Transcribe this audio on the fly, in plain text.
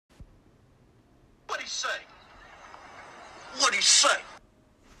say? What'd he say?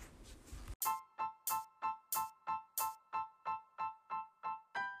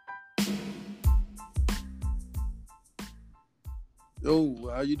 Yo,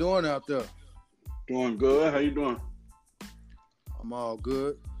 how you doing out there? Doing good. How you doing? I'm all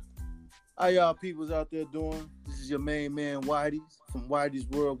good. How y'all peoples out there doing? This is your main man Whitey's from Whitey's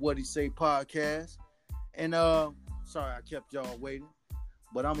World What He Say podcast. And sorry I kept y'all waiting,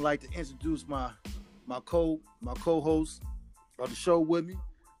 but I'm like to introduce my co-host of the show with me.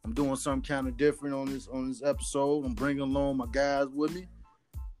 I'm doing something kind of different on this episode. I'm bringing along my guys with me.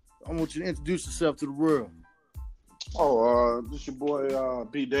 I want you to introduce yourself to the world. This your boy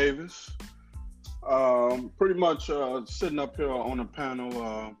B Davis. Pretty much sitting up here on a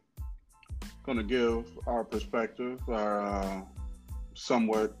panel, gonna give our perspective, our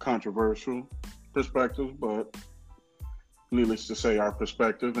somewhat controversial perspective, but needless to say, our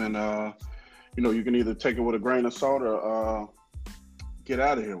perspective. And you can either take it with a grain of salt or get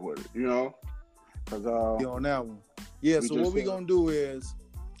out of here with it. Because on that one. Yeah. So what we're gonna do is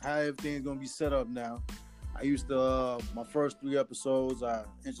how everything's gonna be set up now. I used to, my first 3 episodes, I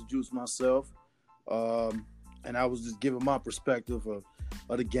introduced myself, and I was just giving my perspective of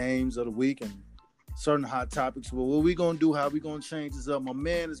the games of the week and certain hot topics. Well, what we going to do, how we going to change this up, my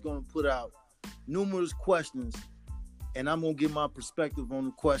man is going to put out numerous questions, and I'm going to give my perspective on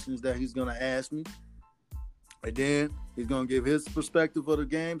the questions that he's going to ask me. And then he's going to give his perspective of the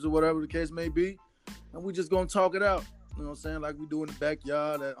games or whatever the case may be, and we just going to talk it out. You know what I'm saying? Like we do in the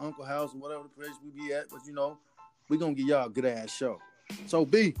backyard at Uncle House or whatever the place we be at. But, we're going to give y'all a good-ass show. So,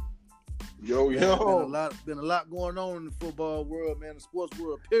 B. Yo. Been a lot going on in the football world, man, the sports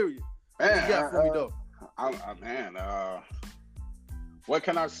world, period. What you got for me, though? What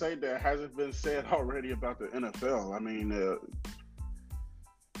can I say that hasn't been said already about the NFL? I mean,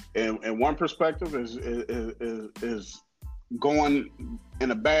 in one perspective is going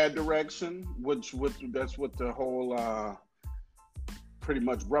in a bad direction, which that's what the whole pretty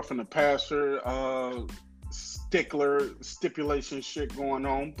much roughing the passer stickler stipulation shit going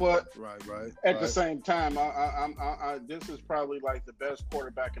on. But at the same time, I this is probably like the best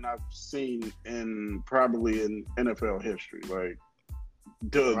quarterbacking I've seen in NFL history. Like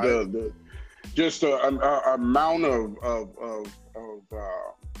the amount of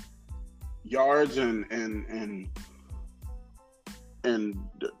yards and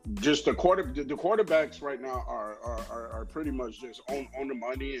just the quarterbacks right now are pretty much just on the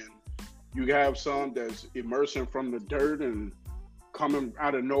money, and you have some that's emerging from the dirt and coming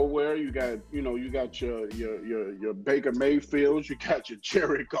out of nowhere. You got your Baker Mayfields, you got your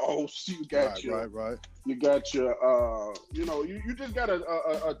Jared Goffs, you got you got your you just got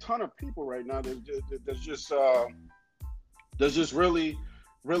a ton of people right now that's just really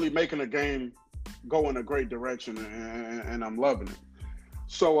making the game go in a great direction, and I'm loving it.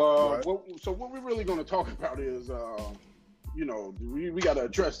 So what we're really going to talk about is we got to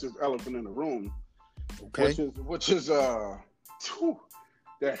address this elephant in the room, okay? Which is that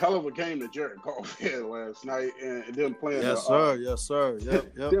hell of a game that Jared Goff had last night, and then playing yes sir,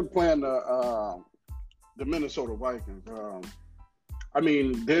 yep. Then playing the Minnesota Vikings. I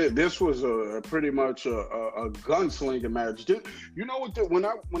mean, this was pretty much a gunslinging match. You know what? When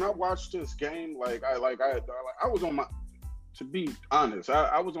I watched this game, I was on my. To be honest,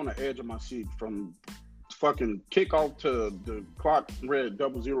 I was on the edge of my seat from fucking kickoff to the clock read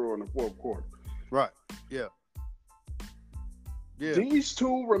 0-0 in the fourth quarter. Right. Yeah. These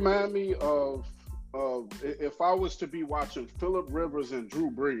two remind me of if I was to be watching Phillip Rivers and Drew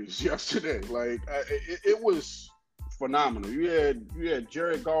Brees yesterday. Like it was phenomenal. You had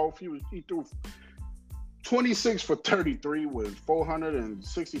Jared Goff. He threw 26 for 33 with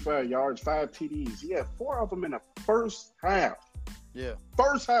 465 yards, 5 TDs. He had 4 of them in the first half. Yeah.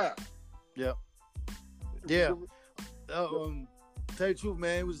 First half. Yep. Yeah. Tell you the truth,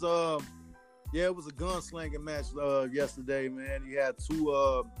 man, it was a gunslinging match yesterday, man. You had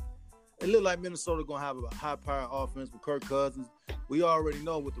 2 it looked like Minnesota gonna have a high-powered offense with Kirk Cousins. We already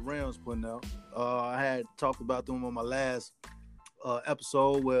know what the Rams putting out. I had talked about them on my last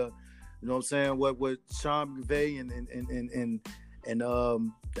episode where, you know what I'm saying, what Sean McVay and the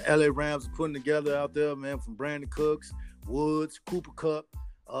LA Rams are putting together out there, man, from Brandon Cooks, Woods, Cooper Kupp,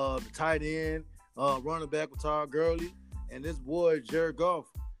 the tight end, running back with Todd Gurley, and this boy Jared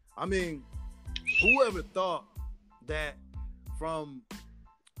Goff. I mean, whoever thought that from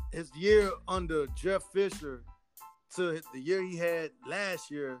his year under Jeff Fisher to the year he had last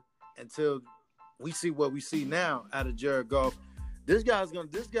year until we see what we see now out of Jared Goff, this guy's gonna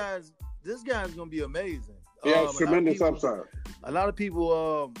be amazing. Yeah, tremendous upside. A lot of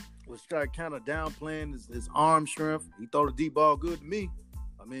people was kind of downplaying his arm strength. He throw the deep ball good to me.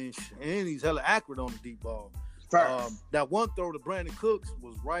 I mean, and he's hella accurate on the deep ball. That one throw to Brandon Cooks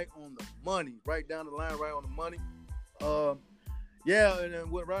was right on the money, right down the line, right on the money. Yeah, and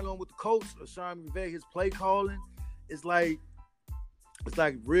then went right on with the coach, Sean McVay. His play calling is like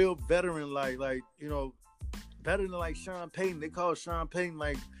real veteran, like better than like Sean Payton. They call Sean Payton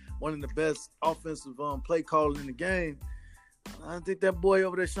like one of the best offensive play callers in the game. I think that boy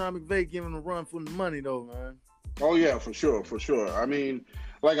over there, Sean McVay, giving him a run for the money though, man. Oh yeah, for sure. I mean,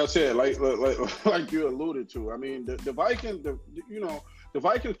 like I said, like you alluded to. I mean, the Vikings, the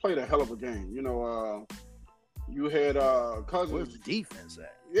Vikings played a hell of a game. You had Cousins. Where's the defense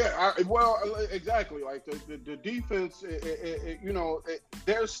at? Yeah, exactly. Like the defense,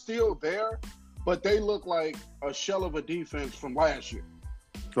 they're still there, but they look like a shell of a defense from last year.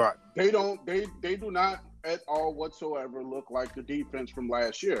 Right. They do not at all whatsoever look like the defense from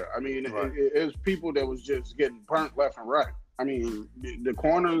last year. I mean, right. It's people that was just getting burnt left and right. I mean, the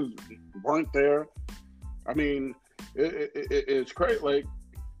corners weren't there. I mean, it's crazy. Like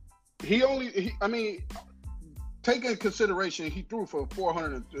take in consideration, he threw for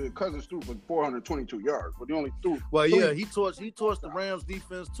 400. Cousins threw for 422 yards, but he only threw. Well, yeah, he torched the Rams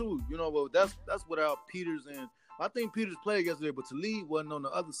defense too. Well, that's without Peters, and I think Peters played yesterday, but Talib wasn't on the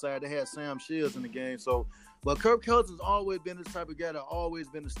other side. They had Sam Shields in the game, so. But Kirk Cousins always been this type of guy that always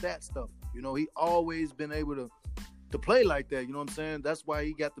been a stat stuffer. He always been able to play like that. You know what I'm saying? That's why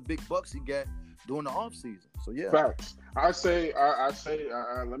he got the big bucks he got during the offseason. So yeah. Facts. I say.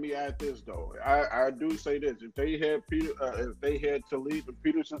 Let me add this though. I do say this: if they had Talib and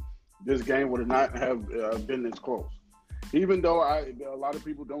Peterson, this game would not have been this close. Even though a lot of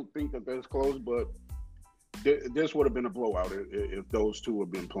people don't think that that's close, but this would have been a blowout if those two had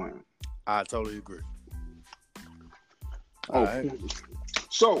been playing. I totally agree. Okay. Right.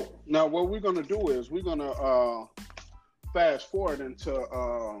 So now what we're gonna do is we're gonna fast forward into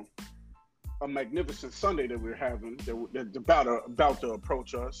a magnificent Sunday that we're having that's about to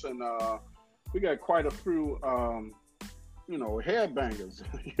approach us, and we got quite a few headbangers.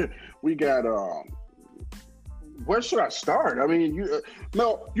 We got where should I start? I mean, you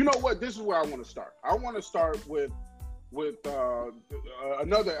know what? This is where I want to start. I want to start with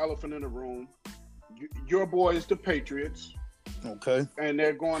another elephant in the room. Your boys, the Patriots. Okay. And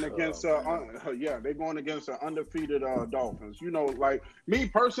they're going against they're going against the undefeated Dolphins. Like me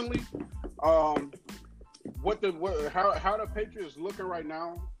personally, how the Patriots looking right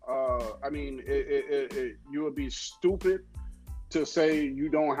now? I mean, you would be stupid to say you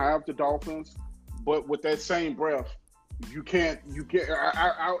don't have the Dolphins, but with that same breath, that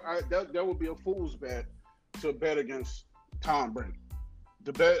would be a fool's bet to bet against Tom Brady.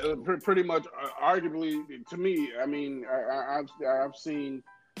 The bet, pretty much, arguably, to me, I mean, I've seen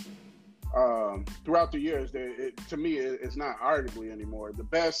throughout the years that to me it's not arguably anymore. The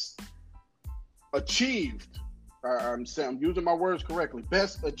best achieved, I'm using my words correctly,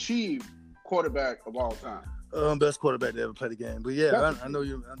 best achieved quarterback of all time. Best quarterback to ever play the game. But yeah, I know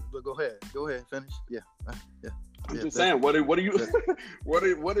you. But go ahead, finish. Yeah. I'm just saying. What are you? what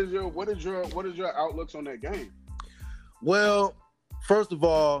is your outlooks on that game? Well. First of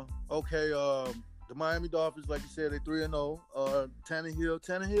all, okay, the Miami Dolphins, like you said, they 3-0.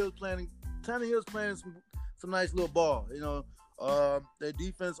 Tannehill's playing some nice little ball. Their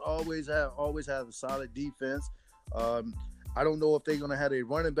defense always have a solid defense. I don't know if they're gonna have a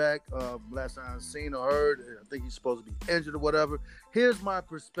running back. Last time I've seen or heard, I think he's supposed to be injured or whatever. Here's my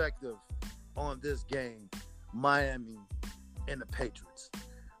perspective on this game: Miami and the Patriots.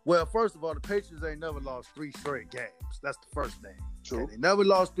 Well, first of all, the Patriots ain't never lost 3 straight games. That's the first thing. True. They never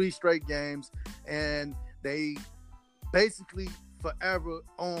lost 3 straight games, and they basically forever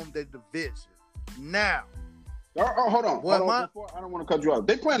own the division. Now, hold on. I don't want to cut you off.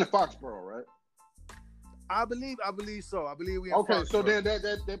 They playing in Foxborough, right? I believe so. I believe we. Okay, so then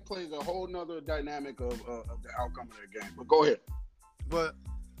that plays a whole nother dynamic of the outcome of the game. But go ahead. But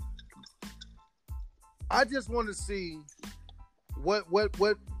I just want to see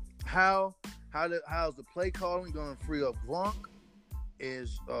how's the play calling going to free up Gronk?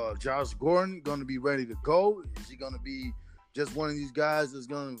 Is Josh Gordon going to be ready to go? Is he going to be just one of these guys that's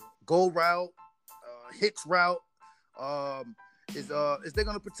going to go route, hitch route? Is they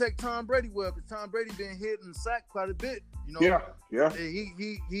going to protect Tom Brady well? Because Tom Brady been hit and sacked quite a bit. Yeah.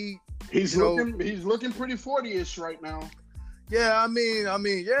 He's looking pretty 40-ish right now. Yeah, I mean,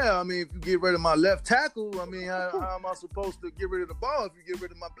 if you get rid of my left tackle, I mean, how am I supposed to get rid of the ball if you get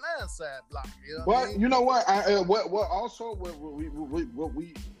rid of my blind side blocker? You know what I mean? You know what? What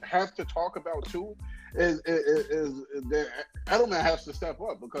we have to talk about too is that Edelman has to step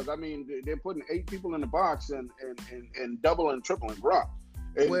up, because I mean they're putting 8 people in the box and double and triple and Gronk,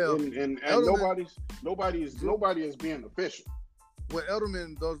 and nobody is being efficient. Well,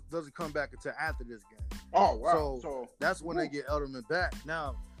 Edelman doesn't come back until after this game. Oh, wow. So that's when they get Edelman back.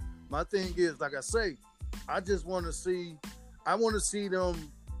 Now, my thing is, like I say, I want to see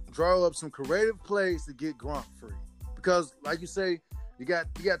them draw up some creative plays to get Gronk free. Because, like you say, you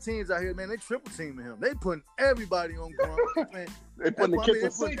got teams out here, man, they triple teaming him. They putting everybody on Gronk. Man, they putting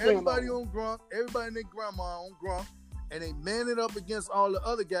everybody on Gronk, everybody and their grandma on Gronk, and they man it up against all the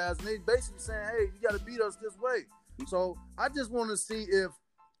other guys, and they basically saying, hey, you got to beat us this way. So I just want to see if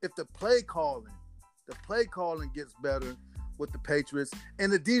the play calling gets better with the Patriots,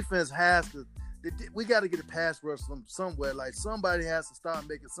 and the defense has to. We got to get a pass rush somewhere. Like somebody has to start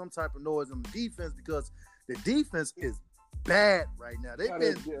making some type of noise on the defense, because the defense is bad right now.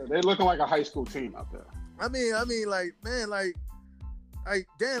 They're looking like a high school team out there. I mean, like, man, like,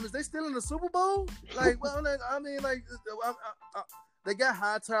 damn, is they still in the Super Bowl? Like, well, I mean, like, they got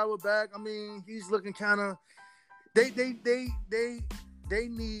Hightower back. I mean, he's looking kind of. They need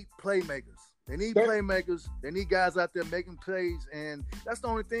playmakers. They need playmakers. They need guys out there making plays, and that's the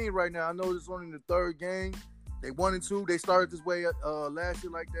only thing right now. I know this is only the 3rd game. They 1-2. They started this way last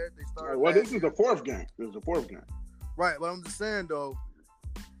year like that. They started. Well, this is the 4th game. This is the 4th game. Right, but I'm just saying though,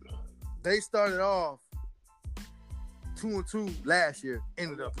 they started off 2-2 last year,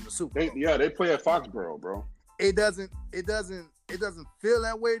 ended up in the Super Bowl. They play at Foxborough, bro. It doesn't feel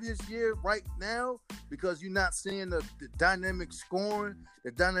that way this year right now, because you're not seeing the dynamic scoring,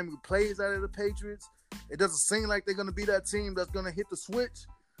 the dynamic plays out of the Patriots. It doesn't seem like they're going to be that team that's going to hit the switch.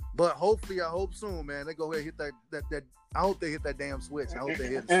 But hopefully, I hope soon, man. They go ahead and hit that. I hope they hit that damn switch. I hope they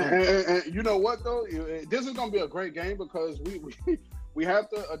hit it soon. And you know what, though? This is going to be a great game, because we have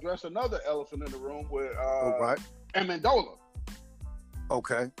to address another elephant in the room with Amendola.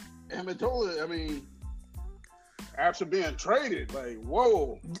 Okay. Amendola, I mean, after being traded, like,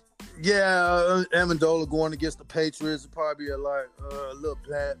 whoa. Yeah, Amendola going against the Patriots would probably be a little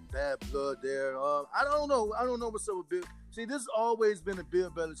bad blood there. I don't know. I don't know what's up with Bill. See, this has always been a Bill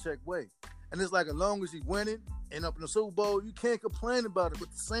Belichick way. And it's like, as long as he's winning and up in the Super Bowl, you can't complain about it.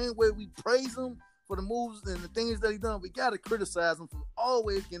 But the same way we praise him for the moves and the things that he done, we got to criticize him for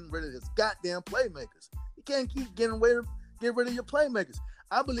always getting rid of his goddamn playmakers. You can't keep get rid of your playmakers.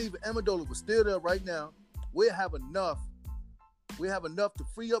 I believe if Amendola was still there right now, we'll have enough to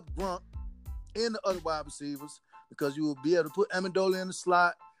free up Gronk and the other wide receivers, because you will be able to put Amendola in the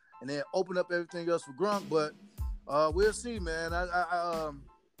slot and then open up everything else for Gronk. But we'll see, man. I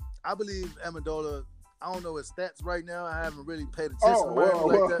believe Amendola. I don't know his stats right now. I haven't really paid attention to him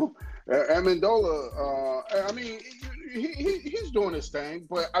like that. Amendola. I mean, he's doing his thing,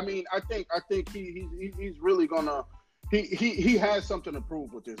 but I mean, I think he's really gonna. He has something to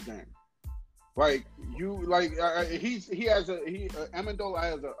prove with this game. Like Amendola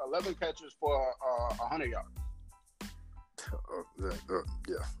has 11 catches for 100 yards.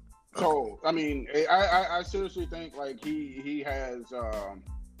 Yeah. So I mean, I seriously think like he has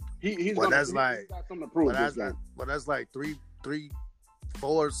he's got something to prove. But that's like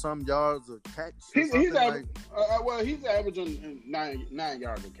 4 some yards of catch. He's averaging 9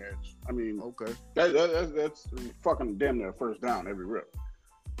 yards a catch. I mean, okay, that's fucking damn near first down every rip.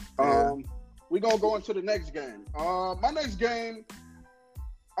 Yeah. We're going to go into the next game. My next game,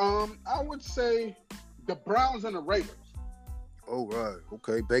 I would say the Browns and the Raiders. Oh, right.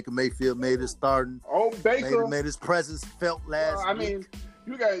 Okay. Baker Mayfield made his starting. Oh, Baker. Made his presence felt last week. I mean,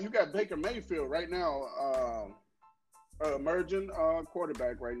 you got Baker Mayfield right now, emerging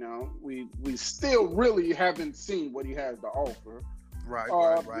quarterback right now. We still really haven't seen what he has to offer. Right.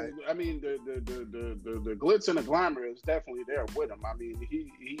 I mean, the glitz and the glamour is definitely there with him. I mean,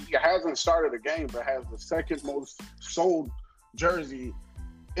 he hasn't started a game, but has the 2nd most sold jersey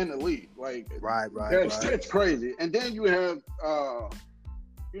in the league. Like, right. It's crazy. And then you have,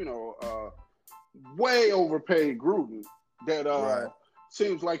 way overpaid Gruden that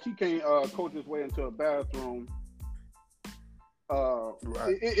seems like he can't coach his way into a bathroom.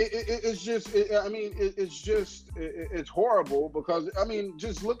 It's horrible, because I mean,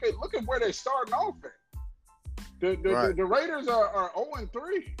 just look at where they're starting off at. The Raiders are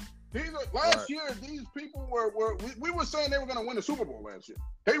 0-3. Last year, these people we were saying they were going to win the Super Bowl last year.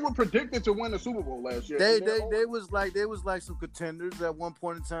 They were predicted to win the Super Bowl last year. They was like some contenders at one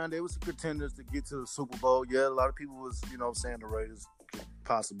point in time. They was some contenders to get to the Super Bowl. Yeah, a lot of people was saying the Raiders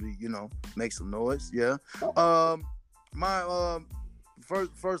possibly make some noise. Yeah.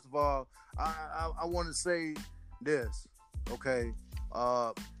 First of all, I want to say this. Okay,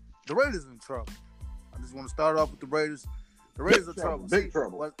 the Raiders are in trouble. I just want to start off with the Raiders. The Raiders are in trouble. Big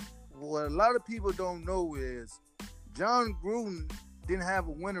trouble. What a lot of people don't know is John Gruden didn't have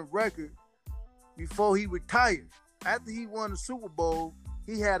a winning record before he retired. After he won the Super Bowl,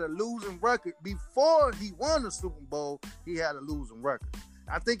 he had a losing record. Before he won the Super Bowl, he had a losing record.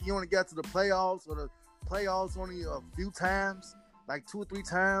 I think he only got to the playoffs only a few times, like 2 or 3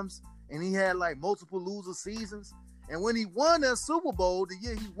 times, and he had like multiple loser seasons. And when he won that Super Bowl, the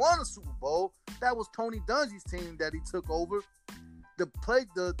year he won the Super Bowl, that was Tony Dungy's team that he took over. The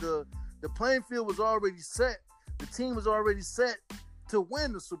playing field was already set. The team was already set to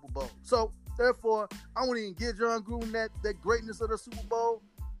win the Super Bowl. So, therefore, I won't even give John Gruden that greatness of the Super Bowl.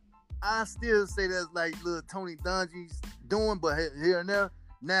 I still say that's like little Tony Dungy's doing, but here and there.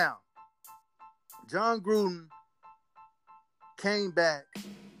 Now, John Gruden came back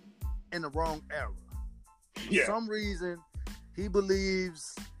in the wrong era. For some reason, he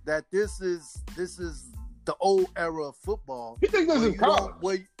believes that this is the old era of football. He thinks this is college.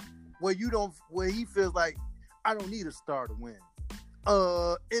 Where he feels like I don't need a star to win.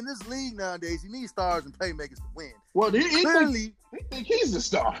 In this league nowadays, you need stars and playmakers to win. Well, he think he's the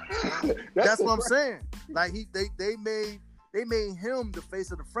star. That's what I'm saying. Like they made him the face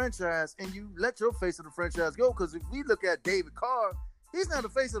of the franchise, and you let your face of the franchise go. Because if we look at David Carr, he's not the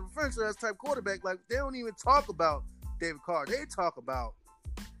face of the franchise type quarterback. Like they don't even talk about David Carr. They talk about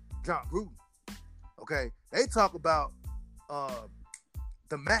John Gruden. Okay, they talk about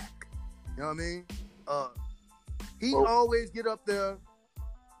the Mac. You know what I mean? He always get up there.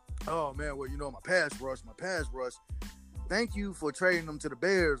 Oh man, well my pass rush. Thank you for trading them to the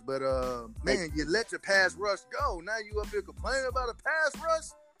Bears, but man, you let your pass rush go. Now you up here complaining about a pass rush?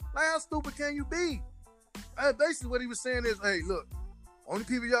 Like how stupid can you be? Basically, what he was saying is, hey, look, only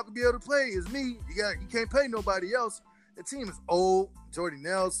people y'all can be able to play is me. You can't pay nobody else. The team is old. Jordy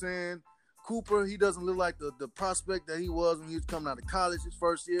Nelson, Cooper, he doesn't look like the prospect that he was when he was coming out of college his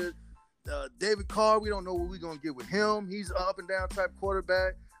first year. David Carr, we don't know what we're going to get with him. He's an up-and-down type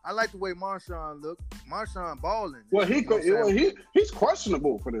quarterback. I like the way Marshawn look. Marshawn balling. Well, he's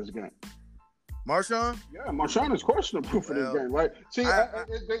questionable for this game. Marshawn? Yeah, Marshawn is questionable for this game, right? See,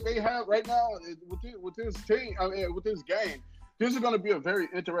 they have right now with this team, with this game, this is going to be a very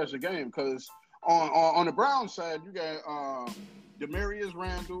interesting game because on the Browns side, you got Demarius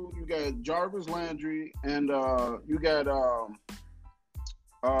Randall, you got Jarvis Landry, and you got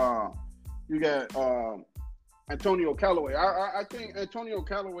Antonio Callaway. I think Antonio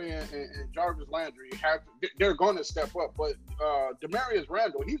Callaway and Jarvis Landry they're going to step up, but Demarius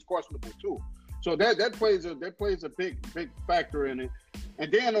Randall, he's questionable too. So that plays a big factor in it.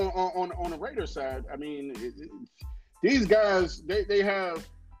 And then on the Raiders side, I mean, these guys they have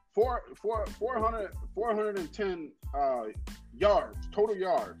 410 yards, total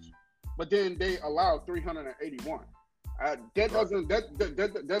yards, but then they allow 381.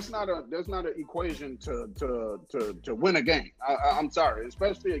 That's not an equation to win a game. I'm sorry,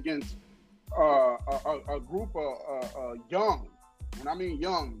 especially against a group of young. When I mean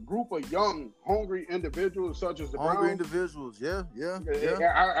young, group of young, hungry individuals such as the Browns. Hungry individuals, yeah.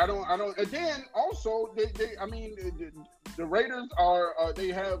 I don't. And then also, the Raiders are they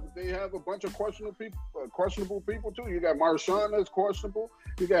have a bunch of questionable people too. You got Marshawn that's questionable.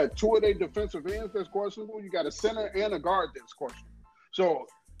 You got 2 of their defensive ends that's questionable. You got a center and a guard that's questionable. So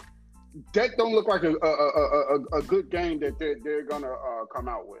that don't look like a good game that they're gonna come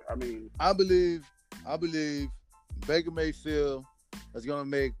out with. I mean, I believe Baker Mayfield is gonna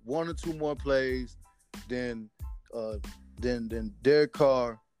make 1 or 2 more plays than Derek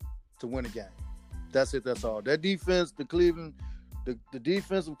Carr to win a game. That's it. That's all. That defense, the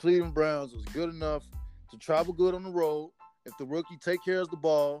defense of Cleveland Browns was good enough to travel good on the road. If the rookie take care of the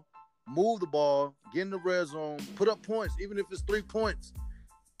ball, move the ball, get in the red zone, put up points, even if it's 3 points,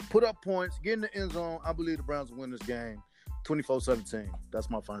 put up points, get in the end zone, I believe the Browns will win this game 24-17. That's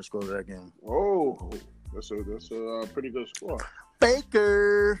my final score of that game. Oh, that's a pretty good score.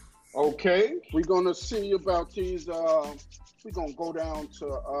 Baker. Okay, we're going to see about these. We're going to go down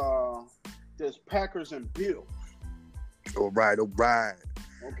to this Packers and Bills. All right.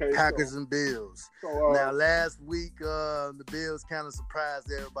 Okay, Packers and Bills. So now, last week, the Bills kind of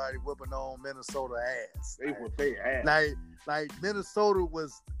surprised everybody, whooping on Minnesota ass. They whooped their ass. Like Minnesota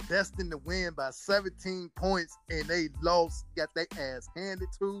was destined to win by 17 points, and they lost, got their ass handed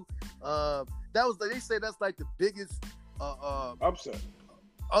to. They say that's like the biggest upset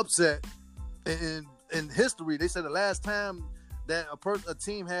in history. They said the last time that a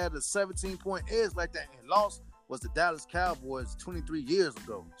team had a 17-point edge like that and lost was the Dallas Cowboys 23 years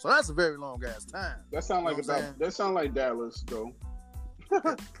ago. So that's a very long ass time. That sound like Dallas though.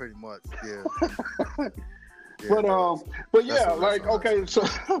 Yeah, pretty much, yeah. But yeah, like okay, so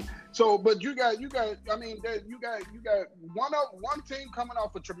but you got I mean you got one team coming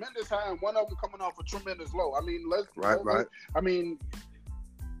off a tremendous high and one of them coming off a tremendous low. I mean, right. I mean,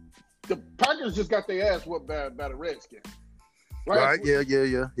 the Packers just got their ass whooped by the Redskins. Right. Yeah.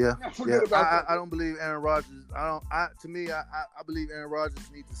 I don't believe Aaron Rodgers. I believe Aaron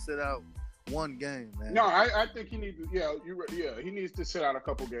Rodgers needs to sit out one game, man. No, I think he needs to. Yeah, he needs to sit out a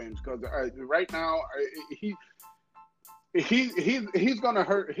couple games because right now he's gonna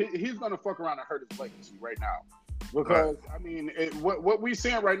hurt. He's gonna fuck around and hurt his legacy right now because I mean what we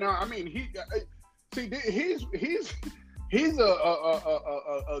seeing right now. I mean he's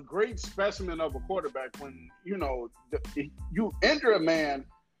a great specimen of a quarterback when, you injure a man,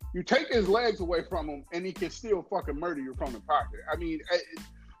 you take his legs away from him, and he can still fucking murder you from the pocket. I mean,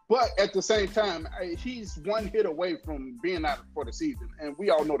 but at the same time, he's one hit away from being out for the season, and we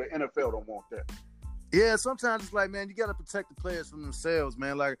all know the NFL don't want that. Yeah, sometimes it's like, man, you got to protect the players from themselves,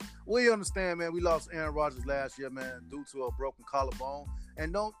 man. Like, we understand, man, we lost Aaron Rodgers last year, man, due to a broken collarbone.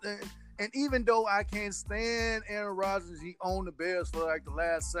 And even though I can't stand Aaron Rodgers, he owned the Bears for like the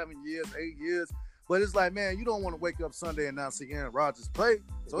last 8 years. But it's like, man, you don't want to wake up Sunday and not see Aaron Rodgers play.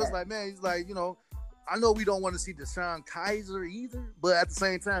 So it's like, man, he's like, I know we don't want to see DeShone Kizer either. But at the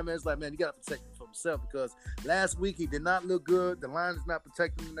same time, man, it's like, man, you got to protect him from himself because last week he did not look good. The line is not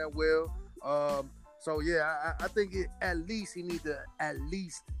protecting him that well. So, yeah, I think at least he needs to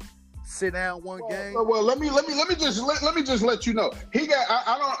sit down one game. Well, let me just let you know. He got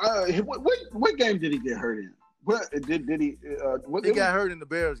what game did he get hurt in? What did he? He got hurt in the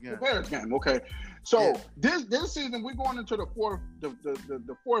Bears game. The Bears game. Okay, so this season we're going into the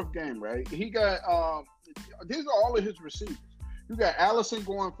fourth game, right? He got these are all of his receivers. You got Allison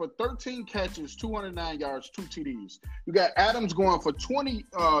going for 13 catches, 209 yards, 2 TDs. You got Adams going for 20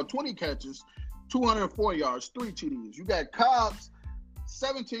 catches, 204 yards, 3 TDs. You got Cobbs,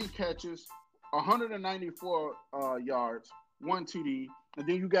 17 catches, 194 yards, 1 TD. And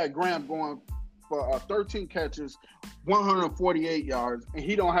then you got Graham going for 13 catches, 148 yards, and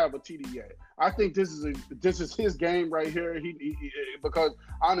he don't have a TD yet. I think this is his game right here. He because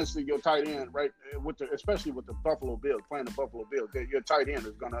honestly, your tight end, right, especially with the Buffalo Bills, playing the Buffalo Bills, your tight end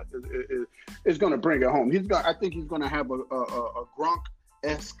is gonna bring it home. I think he's gonna have a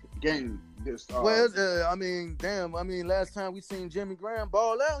Gronk-esque game. I mean, last time we seen Jimmy Graham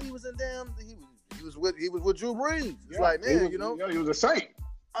ball out, he was with Drew Brees. It's like, man, he was a saint.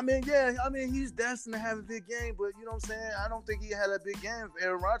 He's destined to have a big game, but you know what I'm saying? I don't think he had a big game if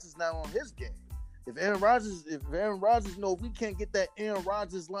Aaron Rodgers not on his game. If Aaron Rodgers, if we can't get that Aaron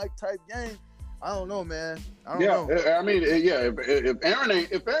Rodgers-like type game, I don't know, man. I don't know. I mean, if Aaron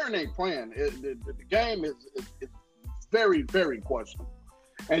ain't playing, the game is very, very questionable.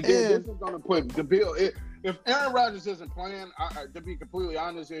 And then this is going to put the bill. If Aaron Rodgers isn't playing, to be completely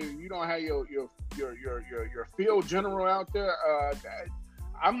honest, if you don't have your field general out there,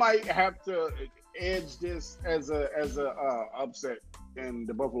 I might have to edge this as a upset, and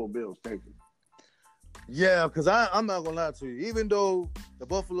the Buffalo Bills take it. Yeah, because I'm not gonna lie to you. Even though the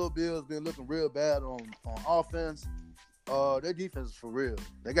Buffalo Bills been looking real bad on offense, their defense is for real.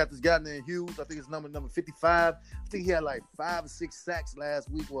 They got this guy named Hughes. I think it's number 55. I think he had like 5 or 6 sacks last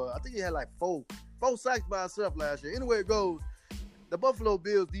week. Well, I think he had like 4 sacks by himself last year. Anyway, it goes. The Buffalo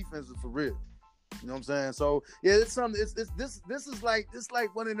Bills defense is for real. You know what I'm saying? So yeah, it's something. This is like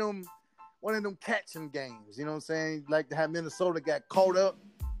one of them catching games. You know what I'm saying? Like how Minnesota got caught up.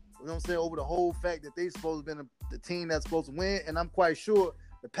 You know what I'm saying, over the whole fact that they supposed to be the team that's supposed to win, and I'm quite sure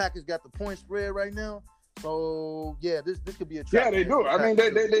the Packers got the point spread right now. So yeah, this could be a trap. Yeah, they do. I mean,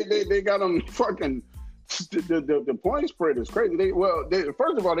 they got them fucking. The point spread is crazy.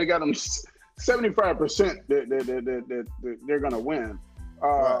 First of all, they got them 75% that they're gonna win.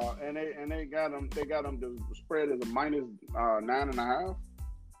 Right. And they got them. The spread is a minus 9.5.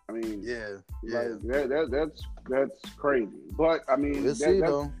 I mean, that's crazy. But I mean, that's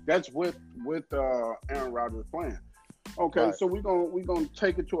with Aaron Rodgers playing. Okay, right. So we're gonna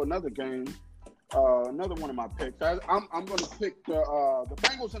take it to another game. Another one of my picks. I'm going to pick the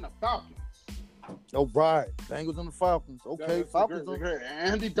Bengals and the Falcons. Oh, right. Bengals and the Falcons. Okay, Falcons.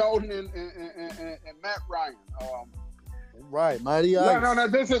 Andy Dalton and Matt Ryan. Right, Mighty Ice. No.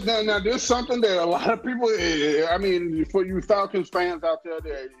 This is something that a lot of people. I mean, for you Falcons fans out there,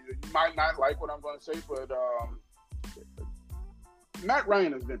 you might not like what I'm going to say, but Matt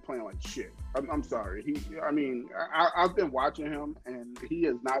Ryan has been playing like shit. I'm sorry. I've been watching him, and he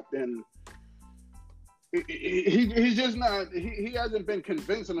has not been. He's just not. He hasn't been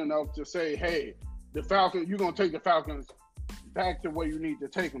convincing enough to say, "Hey, the Falcons, you're gonna take the Falcons back to where you need to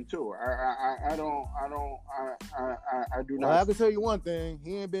take them to." I do not. Well, I can tell you one thing: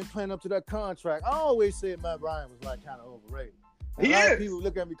 he ain't been playing up to that contract. I always said Matt Ryan was like kind of overrated. And a lot of people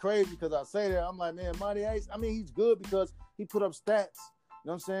look at me crazy because I say that. I'm like, man, Mighty Ice. I mean, he's good because he put up stats. You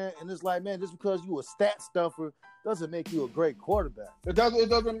know what I'm saying? And it's like, man, just because you a stat stuffer doesn't make you a great quarterback. It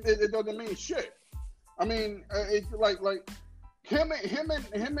doesn't mean shit. I mean, it's like him and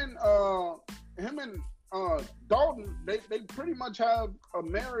Dalton. They pretty much have a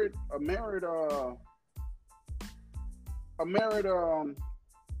merit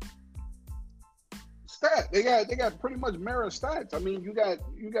stat. They got pretty much merit stats. I mean, you got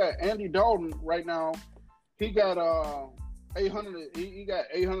Andy Dalton right now. He got 800. He got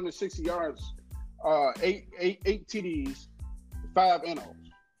 860 yards, eight TDs, 5 NOs.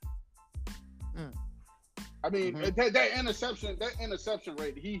 I mean, that interception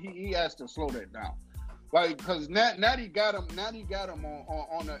rate, he has to slow that down, like, because Natty got him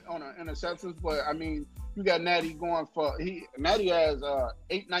on the interceptions, but I mean, you got Natty going for Natty has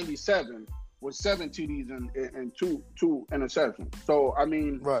 897 with 7 TDs and two interceptions. So I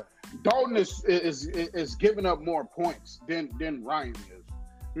mean, right. Dalton is giving up more points than Ryan is.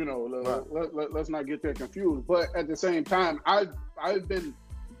 You know, let's not get that confused. But at the same time, I've been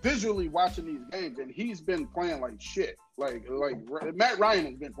visually watching these games, and he's been playing like shit. Like Matt Ryan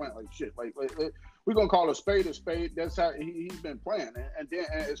has been playing like shit. Like we're gonna call a spade a spade. That's how he's been playing, and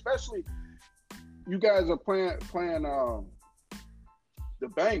especially you guys are playing the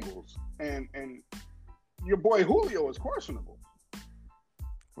Bengals, and your boy Julio is questionable.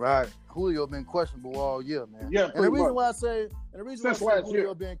 Right, Julio been questionable all year, man. Yeah, and the reason much. why I say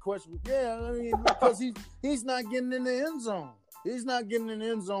Julio been questionable, I mean, because he's not getting in the end zone. He's not getting in the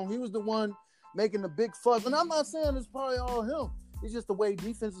end zone. He was the one making the big fuss. And I'm not saying it's probably all him. It's just the way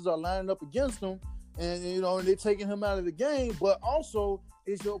defenses are lining up against him. And, you know, and they're taking him out of the game. But also,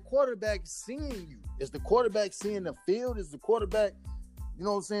 is your quarterback seeing you? Is the quarterback seeing the field? Is the quarterback, you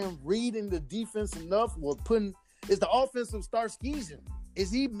know what I'm saying, reading the defense enough? Or is the offensive start skeezing?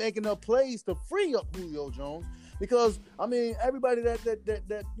 Is he making up plays to free up Julio Jones? Because, I mean, everybody that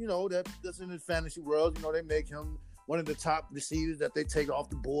you know, that's in the fantasy world, you know, they make him one of the top receivers that they take off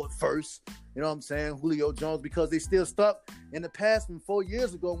the board first. You know what I'm saying? Julio Jones, because they still stuck in the past from 4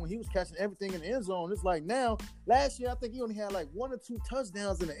 years ago when he was catching everything in the end zone. It's like now, last year, I think he only had like 1 or 2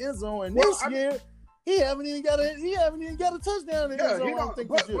 touchdowns in the end zone. And this year, he haven't even got a touchdown in the end zone.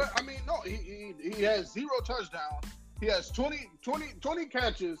 He has 0 touchdowns. He has 20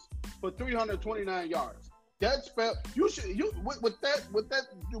 catches for 329 yards. That's with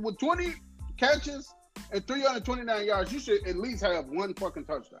 20 catches and 329 yards, you should at least have 1 fucking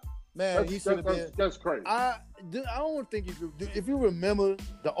touchdown. Man, he should have been. That's crazy. I don't think if you remember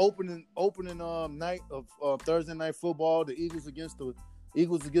the opening night of Thursday Night Football, the Eagles against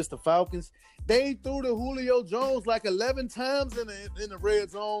the Falcons, they threw to Julio Jones like 11 times in the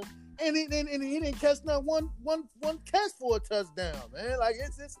red zone, and he didn't catch not one catch for a touchdown, man. Like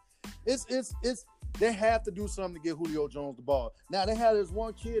it's they have to do something to get Julio Jones the ball. Now they had this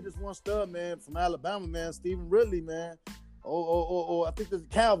one stud, man, from Alabama, man, Stephen Ridley, man. I think this is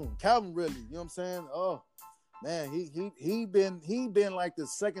Calvin Ridley. You know what I'm saying? Oh, man, he been like the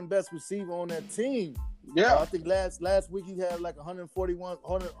second best receiver on that team. Yeah, I think last week he had like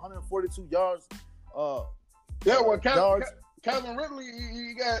 142 yards. Calvin Ridley,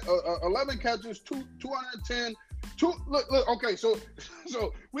 he got 11 catches, 210. Look. Okay, so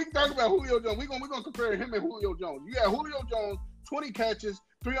we can talk about Julio Jones. We're gonna compare him and Julio Jones. You got Julio Jones, 20 catches,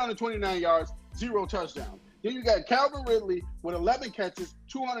 329 yards, 0 touchdowns. Then you got Calvin Ridley with 11 catches,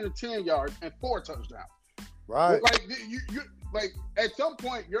 210 yards, and 4 touchdowns. Right. Like you like at some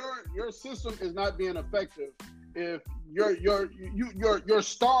point your system is not being effective if your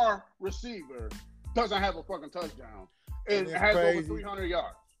star receiver doesn't have a fucking touchdown and has over 300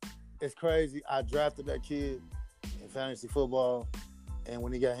 yards. It's crazy. I drafted that kid in fantasy football, and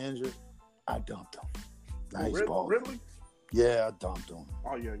when he got injured, I dumped him. Nice ball. Ridley? Yeah, I dumped him.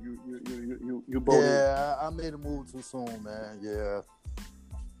 Oh yeah, you both. Yeah, I made a move too soon, man. Yeah.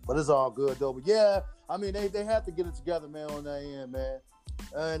 But it's all good though. But yeah, I mean they have to get it together, man, on that end, man.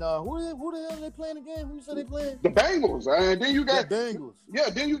 And who the hell are they playing again? Who you said they playing? The Bengals. And then you got Bengals. Yeah,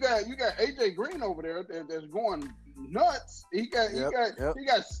 then you got AJ Green over there that's going nuts. He got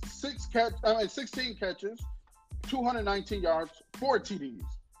 16 catches, 219 yards, 4 TDs.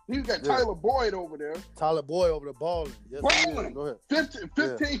 You got Tyler Boyd over there. Tyler Boyd over the balling. Yes, balling. Go ahead.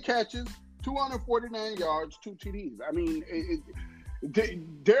 15 catches, 249 yards, 2 TDs. I mean,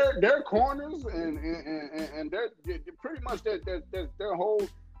 their corners and their pretty much their whole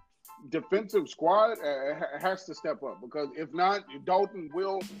defensive squad has to step up, because if not, Dalton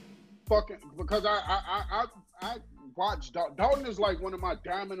will fucking, because I watch Dalton is like one of my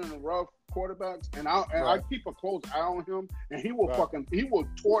diamond in the rough quarterbacks, and I keep a close eye on him, and he will he will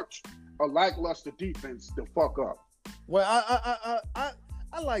torch a lackluster defense the fuck up. Well,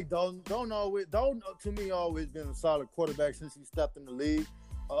 I like Dalton. Dalton to me always been a solid quarterback since he stepped in the league.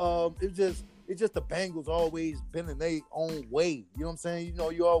 It's just the Bengals always been in their own way. You know what I'm saying? You know,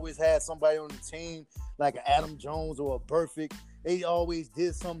 you always had somebody on the team like an Adam Jones or a Burfict. They always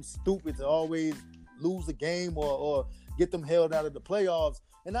did something stupid to always lose a game or get them held out of the playoffs.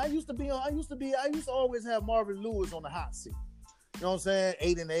 And I used to always have Marvin Lewis on the hot seat. You know what I'm saying?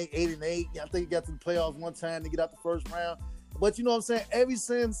 8-8. I think he got to the playoffs one time to get out the first round. But you know what I'm saying? Ever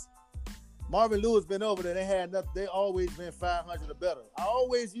since Marvin Lewis been over there, they always been 500 or better. I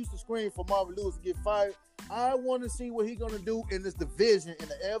always used to scream for Marvin Lewis to get fired. I want to see what he's going to do in this division in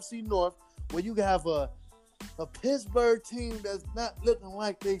the AFC North, where you have a Pittsburgh team that's not looking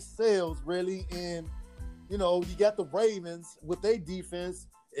like themselves really. And, you know, you got the Ravens with their defense.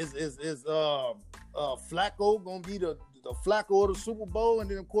 Is Flacco going to be the Flacco of the Super Bowl? And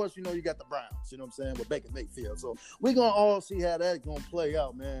then, of course, you know, you got the Browns, you know what I'm saying, with Baker Mayfield. So we're going to all see how that's going to play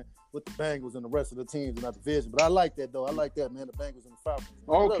out, man, with the Bengals and the rest of the teams in that division. But I like that, though. I like that, man, the Bengals and the Falcons.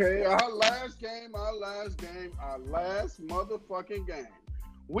 Okay, our last motherfucking game.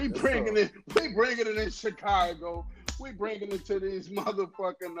 We bringing it in Chicago. We bringing it to these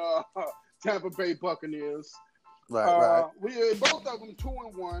motherfucking Tampa Bay Buccaneers. Right. We both of them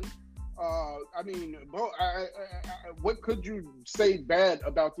 2-1. I mean, what could you say bad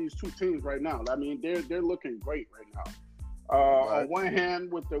about these two teams right now? I mean, they're looking great right now. On one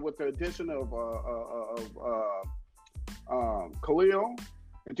hand, with the addition of Khalil,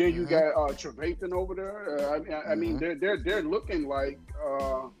 and then you got Trevathan over there. I mean, they're looking like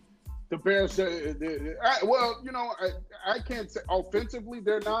the Bears. Well, you know, I can't say offensively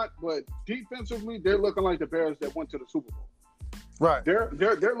they're not, but defensively they're looking like the Bears that went to the Super Bowl. Right. They're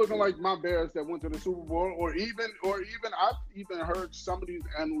looking like my Bears that went to the Super Bowl, or even I've even heard some of these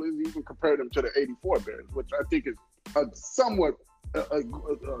analysts even compare them to the '84 Bears, which I think is somewhat a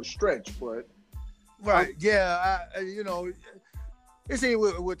stretch, but you know, it's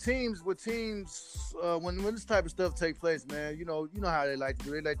with teams when this type of stuff takes place, man. You know how they like to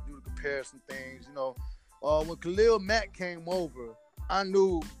do. They like to do the comparison things. You know, when Khalil Mack came over, I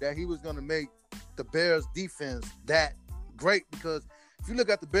knew that he was going to make the Bears defense that great, because if you look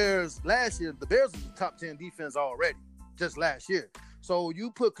at the Bears last year, the Bears was the top 10 defense already just last year. So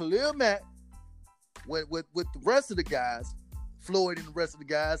you put Khalil Mack with the rest of the guys, Floyd and the rest of the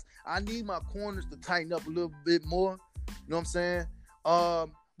guys. I need my corners to tighten up a little bit more. You know what I'm saying?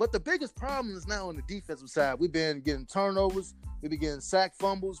 But the biggest problem is now on the defensive side. We've been getting turnovers. We've been getting sack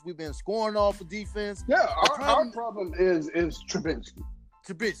fumbles. We've been scoring off of defense. Yeah, our problem is Trubisky.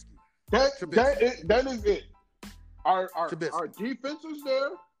 That is it. Our defense is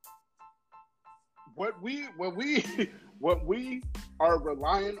there. What we are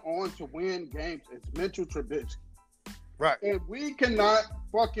relying on to win games is Mitchell Trubisky. Right. And we cannot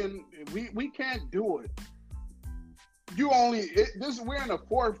we can't do it. We're in a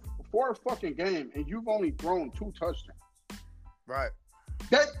fourth fucking game, and you've only thrown 2 touchdowns. Right.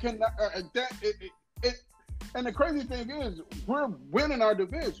 That cannot. And the crazy thing is, we're winning our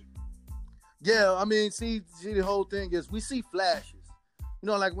division. Yeah, I mean, see, the whole thing is we see flashes. You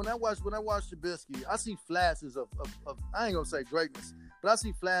know, like when I watch Trubisky, I see flashes of I ain't gonna say greatness, but I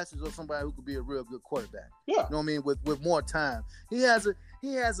see flashes of somebody who could be a real good quarterback. Yeah. You know what I mean? With more time. He has a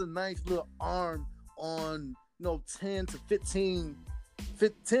nice little arm on, 10 to 15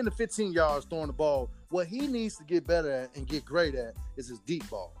 yards throwing the ball. What he needs to get better at and get great at is his deep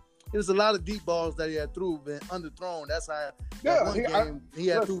ball. There's a lot of deep balls that he had been underthrown. That's how he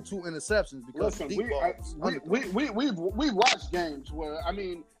had threw 2 interceptions because deep balls. We watched games where, I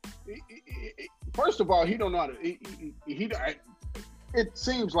mean, first of all, he don't know how to. It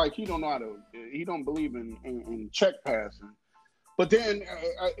seems like he don't know how to. He don't believe in check passing. But then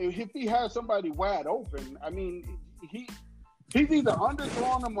if he has somebody wide open, I mean, He's either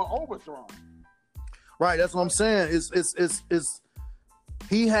underthrowing them or overthrowing them. Right, that's what I'm saying. It's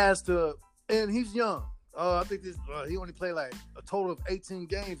he has to, and he's young. I think he only played like a total of 18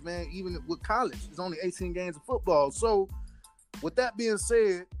 games, man. Even with college, it's only 18 games of football. So, with that being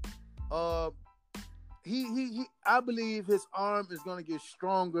said, he I believe his arm is going to get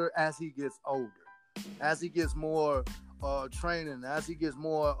stronger as he gets older, as he gets more training, as he gets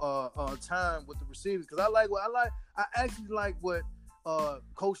more time with the receivers. Because I actually like what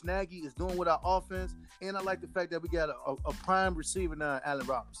Coach Nagy is doing with our offense, and I like the fact that we got a prime receiver now, Allen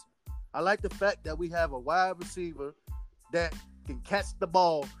Robinson. I like the fact that we have a wide receiver that can catch the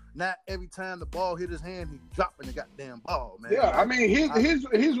ball. Not every time the ball hit his hand, he's dropping the goddamn ball, man. Yeah, I mean, he's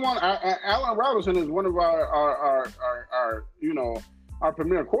one. Allen Robinson is one of our our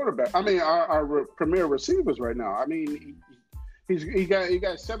premier quarterback. I mean, our premier receivers right now. I mean, he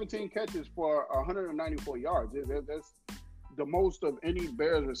got 17 catches for 194 yards. That's the most of any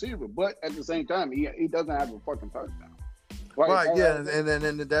Bears receiver. But at the same time, he doesn't have a fucking touchdown. Right, yeah, and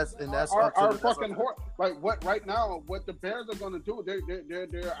that's our fucking horse. Like what right now? What the Bears are going to do? They're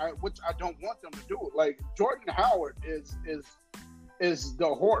which I don't want them to do. Like Jordan Howard is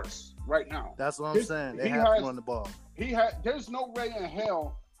the horse right now. That's what I'm saying. They have to run the ball. There's no way in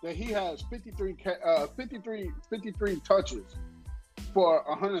hell that he has 53 touches for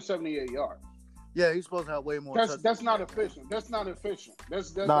 178 yards. Yeah, he's supposed to have way more. That's not efficient. That's not efficient.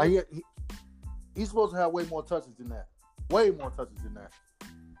 He's supposed to have way more touches than that. Way more touches than that.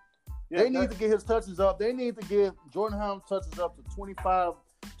 Yeah, they need to get his touches up. They need to get Jordan Howard touches up to 25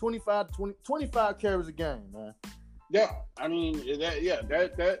 carries a game, man. Yeah, I mean,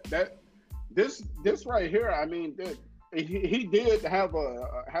 this right here, I mean, he did have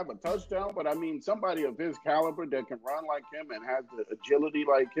a touchdown, but I mean, somebody of his caliber that can run like him and has the agility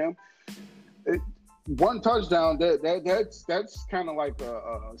like him, one touchdown that's kind of like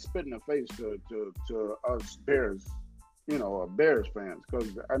a spit in the face to us Bears. Bears fans,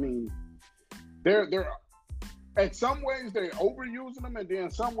 because I mean, they're in some ways they're overusing them, and then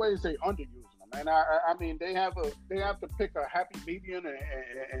in some ways they underusing them. And I mean, they have to pick a happy median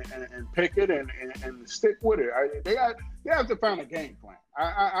and pick it and stick with it. They have to find a game plan.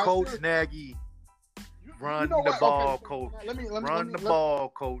 Coach Nagy, run the ball, Coach. Run the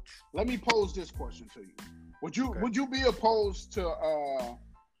ball, Coach. Let me pose this question to you: Would you be opposed to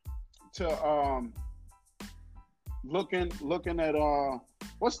looking at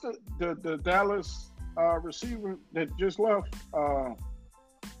what's the Dallas receiver that just left?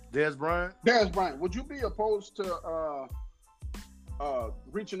 Dez Bryant. Dez Bryant. Would you be opposed to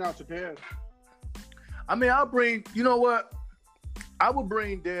reaching out to Dez? I mean, I'll bring. You know what? I would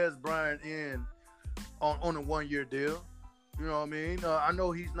bring Dez Bryant in on a 1-year deal. You know what I mean? I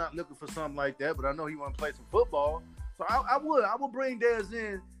know he's not looking for something like that, but I know he want to play some football. So I would bring Dez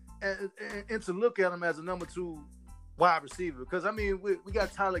in and to look at him as a number 2 wide receiver, because I mean we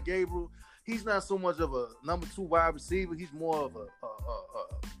got Tyler Gabriel. He's not so much of a number 2 wide receiver. He's more of a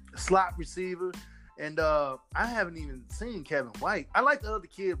slot receiver. And I haven't even seen Kevin White. I like the other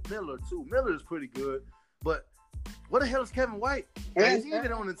kid Miller too. Miller is pretty good, but what the hell is Kevin White? Is he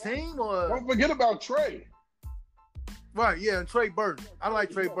even on the team? Or don't forget about Trey. Right, yeah, and Trey Burton. I like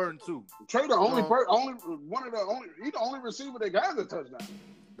Trey Burton too. Trey the he's the only receiver that got a touchdown.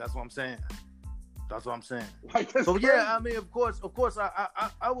 That's what I'm saying. Like, so crazy. Yeah, I mean, of course, I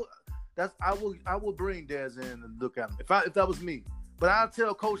will bring Dez in and look at him if that was me. But I'll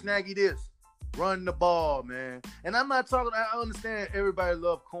tell Coach Nagy this: run the ball, man. And I'm not talking. I understand everybody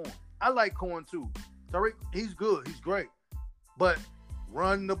love Corn. I like Corn too. Tariq, he's good, he's great. But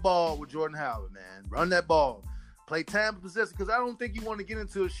run the ball with Jordan Howard, man. Run that ball. Play time possession, because I don't think you want to get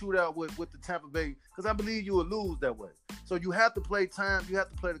into a shootout with the Tampa Bay, because I believe you will lose that way. So you have to play time. You have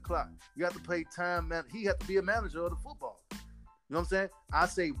to play the clock. You have to play time. Man, he has to be a manager of the football. You know what I'm saying? I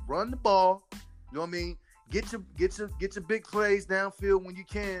say run the ball. You know what I mean? Get your big plays downfield when you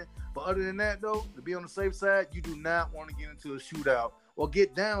can. But other than that, though, to be on the safe side, you do not want to get into a shootout or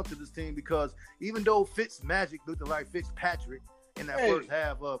get down to this team, because even though Fitzmagic looked like Fitzpatrick in that first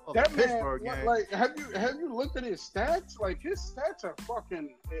half of the Pittsburgh game. Like, have you looked at his stats? Like, his stats are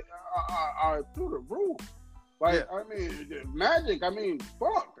fucking are through the roof. Like, yeah. I mean, Magic. I mean,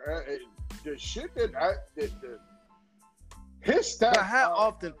 fuck the shit his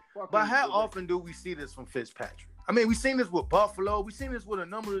stats. But how often do we see this from Fitzpatrick? I mean, we've seen this with Buffalo. We've seen this with a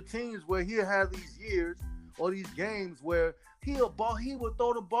number of teams where he'll have these years or these games where he will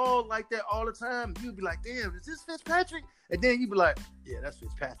throw the ball like that all the time. You'd be like, damn, is this Fitzpatrick? And then you'd be like, yeah, that's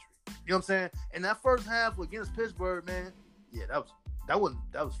Fitzpatrick. You know what I'm saying? And that first half against Pittsburgh, man, yeah, that was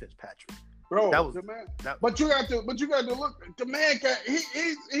Fitzpatrick. bro. That was the man. that, But you got to look. The man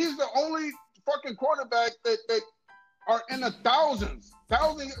he's the only fucking quarterback that are in the thousands. The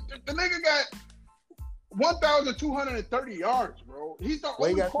nigga got 1,230 yards, bro. He's the well,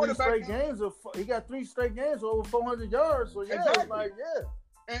 only he got quarterback. he got 3 straight games of over 400 yards. So yeah, Exactly. it's like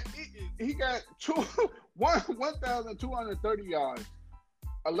And he got 1,230 yards,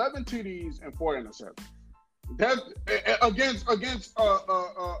 11 TDs, and 4 interceptions. That's against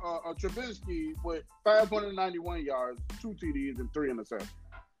Trubisky with 591 yards, 2 TDs, and 3 interceptions.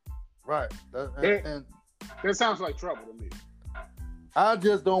 right. And that sounds like trouble to me. I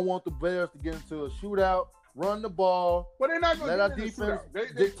just don't want the Bears to get into a shootout, run the ball, But they're not going to let get our in a defense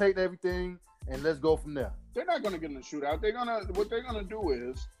shootout. dictate everything, and let's go from there. They're not going to get in a shootout. What they're gonna do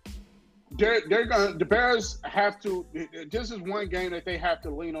is the Bears have to. This is one game that they have to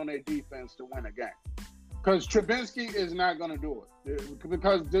lean on their defense to win a game, because Trubisky is not going to do it.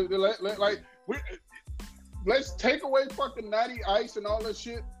 Because let's take away fucking Natty Ice and all this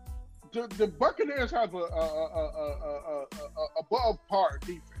shit. The Buccaneers have a above par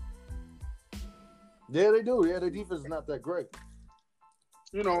defense. Yeah, they do. Yeah, their defense is not that great.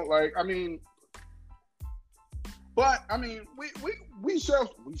 You know, but we shall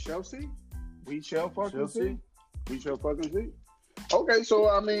see. We shall fucking see. We shall fucking see. Okay, so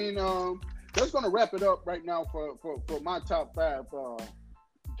that's gonna wrap it up right now for my top 5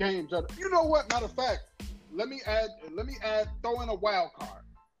 games. You know what? Matter of fact, let me throw in a wild card.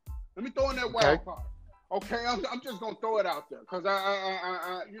 Let me throw in that wild card. Okay, I'm just gonna throw it out there because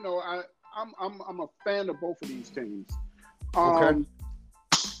I'm a fan of both of these teams. Okay.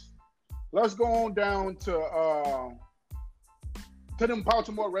 Let's go on down to them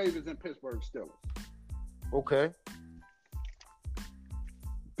Baltimore Ravens and Pittsburgh Steelers. Okay.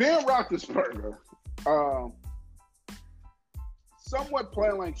 Ben Roethlisberger, somewhat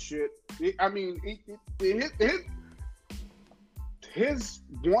playing like shit. His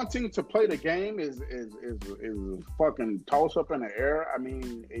wanting to play the game is fucking toss up in the air. I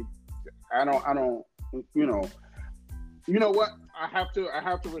mean, I don't. You know what? I have to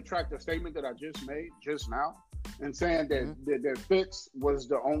retract the statement that I just made just now, and saying that Fitz was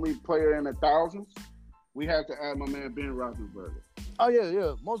the only player in the thousands. We have to add my man Ben Roethlisberger. Oh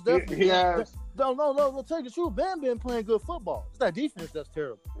yeah, most definitely. He has. No. Tell you the truth, Ben been playing good football. It's that defense that's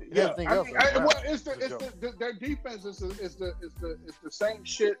terrible. Yeah, It's their defense is the same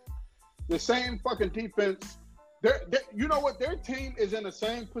shit, the same fucking defense. You know what? Their team is in the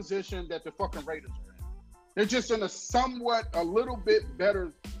same position that the fucking Raiders are in. They're just in a little bit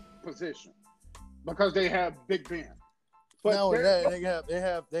better position because they have Big Ben. But no, they have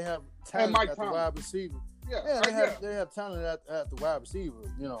talent Mike at the Thomas. wide receiver. Yeah, they have talent at the wide receiver.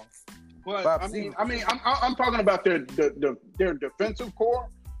 You know, but I'm talking about their defensive core.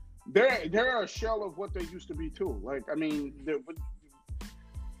 They're a shell of what they used to be too. Like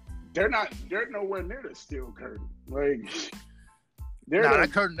they're nowhere near the steel curtain. Like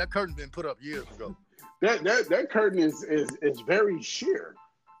that curtain been put up years ago. That curtain is very sheer.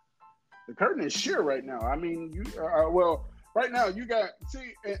 The curtain is sheer right now. I mean, right now you got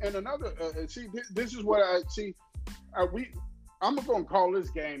this is what I see. I'm gonna call this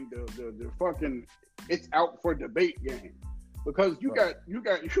game the fucking it's out for debate game because you got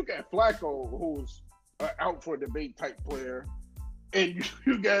Flacco who's an out for debate type player, and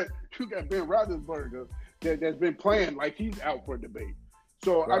you got Ben Roethlisberger that's been playing like he's out for debate.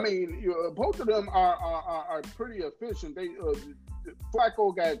 So right. I mean, both of them are pretty efficient.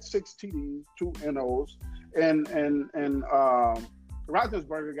 Flacco got 6 TDs, 2 NOs, and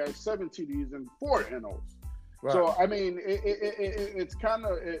Roethlisberger got 7 TDs and 4 NOs. Right. So I mean, it's kind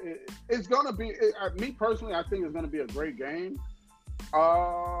of it's gonna be. Me personally, I think it's gonna be a great game.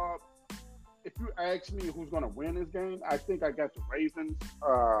 If you ask me who's gonna win this game, I think I got the Ravens.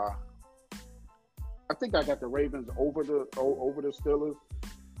 I think I got the Ravens over the Steelers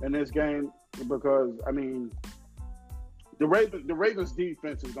in this game because I mean the Ravens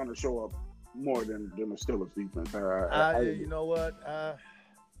defense is going to show up more than the Steelers defense. You know what,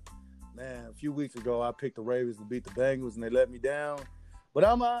 man? A few weeks ago, I picked the Ravens to beat the Bengals, and they let me down. But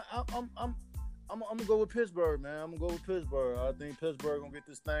I'm gonna go with Pittsburgh, man. I'm gonna go with Pittsburgh. I think Pittsburgh gonna get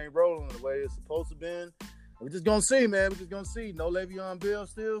this thing rolling the way it's supposed to be. We're just gonna see, man. We're just gonna see. No Le'Veon Bell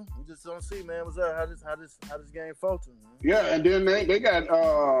still. We're just gonna see, man. What's up? How this game falter, man? Yeah, and then they got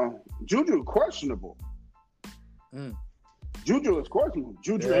Juju questionable. Juju is questionable.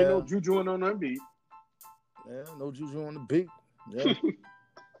 Juju ain't no Juju on the beat. Yeah, no Juju on the beat. Yeah.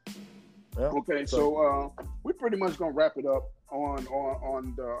 Yeah. Okay, so we pretty much gonna wrap it up on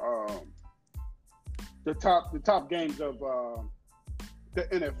the top games of the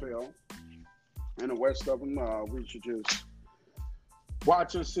NFL. and the rest of them, we should just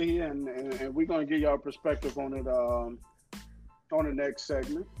watch and see, and we're gonna give y'all perspective on it on the next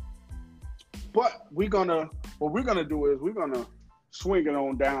segment. But what we're gonna do is we're gonna swing it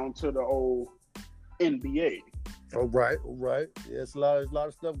on down to the old NBA. All right. Yeah, it's a lot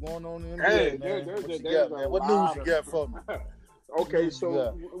of stuff going on in the NBA, Hey, man. there's What you a got, man? What lot news you got for me? Okay, News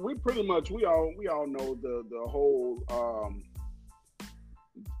so you we pretty much we all know the whole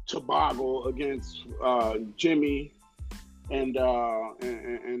toboggle against Jimmy and the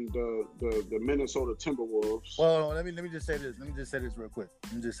Minnesota Timberwolves. Well, let me just say this. Real quick.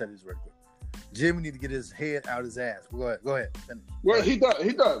 Jimmy need to get his head out his ass. Go ahead. Finish. Well, he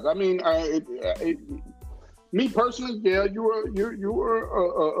does. I mean, me personally, yeah, you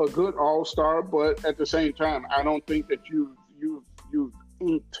were a good all-star, but at the same time, I don't think that you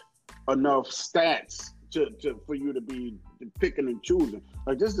inked enough stats for you to be picking and choosing.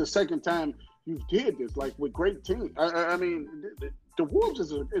 Like, this is the second time you did this, like, with great teams. I mean, the Wolves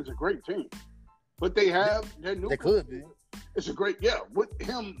is a great team, but they have their new. They could be. It's a great, yeah. With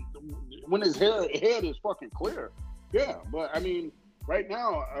him, when his head is fucking clear, yeah. But I mean, right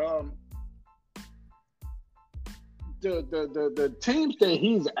now, the teams that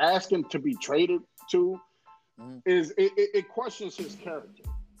he's asking to be traded to is it questions his character.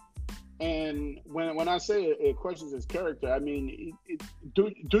 And when I say it questions his character, I mean,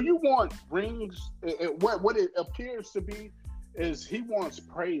 do you want rings? What it appears to be is he wants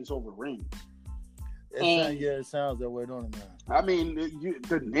praise over rings. It sounds that way, don't it, man? I mean,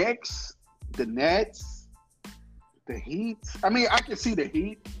 the Knicks, the Nets, the Heat. I mean, I can see the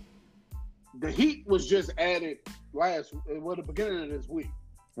Heat. The Heat was just added the beginning of this week.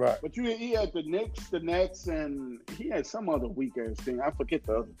 Right. But he had the Knicks, the Nets, and he had some other weak ass thing. I forget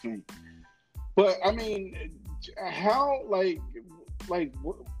the other team. But I mean, how like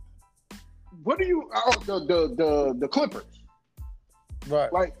what do you? Oh, the Clippers.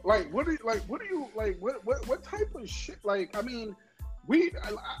 Right. What type of shit? Like, I mean,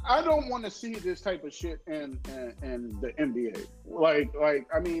 I don't want to see this type of shit in the NBA. Like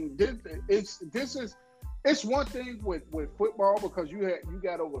I mean, it's one thing with football because you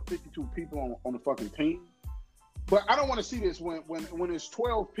got over 52 people on the fucking team. But I don't want to see this when it's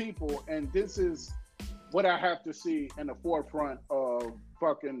 12 people and this is what I have to see in the forefront of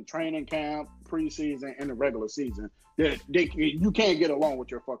fucking training camp, preseason, and the regular season. That you can't get along with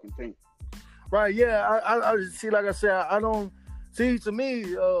your fucking team. Right, yeah. I see, like I said, I don't see, to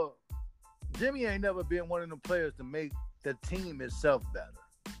me, Jimmy ain't never been one of them players to make the team itself better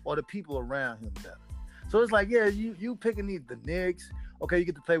or the people around him better. So it's like, yeah, you picking the Knicks. Okay, you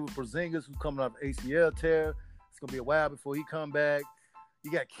get to play with Porzingis, who's coming off ACL tear. It's gonna be a while before he come back.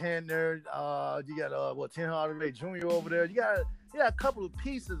 You got Kenner, you got Tim Hardaway Jr. over there. You got a couple of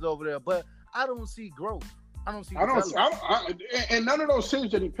pieces over there, but I don't see growth. I don't see. And none of those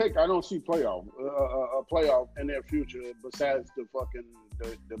teams that he picked, I don't see playoff in their future besides the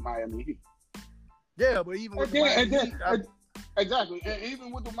Miami Heat. Yeah, but even with the Miami Heat, exactly, and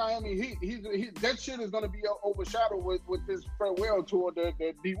even with the Miami Heat, he that shit is going to be overshadowed with this farewell tour that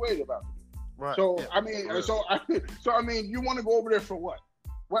D Wade about to do. Right. So yeah, I mean, you want to go over there for what?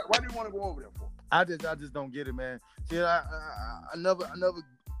 Why do you want to go over there for? I just don't get it, man. See, I never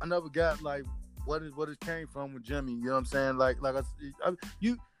got like what it came from with Jimmy. You know what I'm saying? Like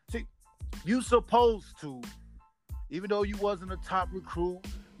you supposed to, even though you wasn't a top recruit,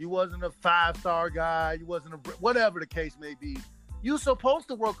 you wasn't a 5-star guy, you wasn't whatever the case may be, you supposed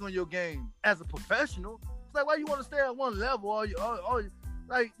to work on your game as a professional. It's like, why you want to stay at one level?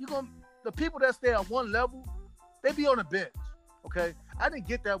 The people that stay at one level, they be on the bench. Okay, I didn't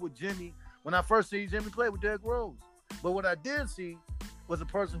get that with Jimmy when I first seen Jimmy play with Derrick Rose. But what I did see was a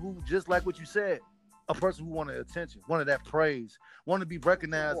person who, just like what you said, a person who wanted attention, wanted that praise, wanted to be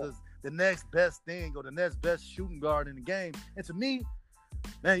recognized as the next best thing or the next best shooting guard in the game. And to me,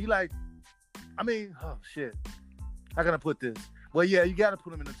 man, oh shit, how can I put this? Well, yeah, you got to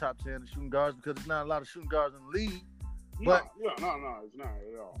put him in the top 10 of shooting guards because there's not a lot of shooting guards in the league. But no, it's not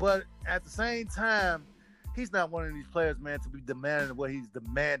at all. But at the same time, he's not one of these players, man, to be demanding what he's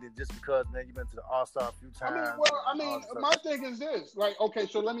demanding just because, man, you've been to the All-Star a few times. My thing is this. Like, okay,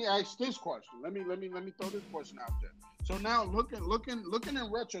 so let me ask this question. Let me throw this question out there. So now, looking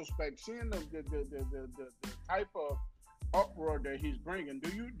in retrospect, seeing the type of uproar that he's bringing,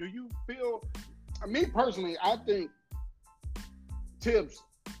 do you feel? Me personally, I think Tibbs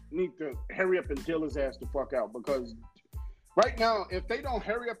need to hurry up and deal his ass the fuck out because. Right now, if they don't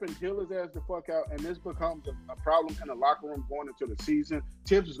hurry up and deal his ass the fuck out and this becomes a problem in the locker room going into the season,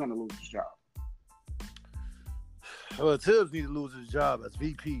 Tibbs is going to lose his job. Well, Tibbs need to lose his job as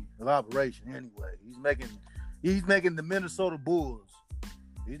VP of operation anyway. He's making the Minnesota Bulls.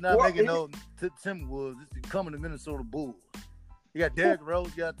 He's not making no Timberwolves. He's becoming the Minnesota Bulls. You got Derrick Rose,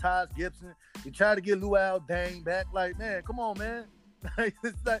 you got Taj Gibson. You try to get Luol Deng back. Like, man, come on, man.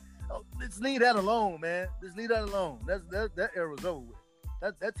 It's like, let's leave that alone, man. Let's leave that alone. That era's over with.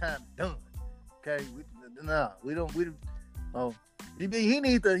 That time's done. Okay, we don't. He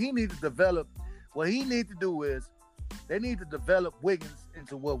need to develop. What he need to do is they need to develop Wiggins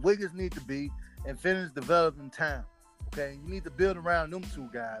into what Wiggins need to be and finish developing Towns. Okay, you need to build around them two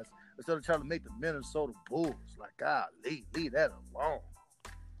guys instead of trying to make the Minnesota Bulls. Like, God, leave that alone.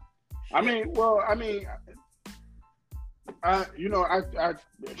 I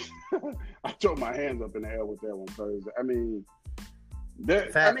throw my hands up in the air with that one because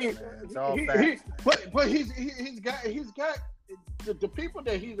It's all facts, but he's got the people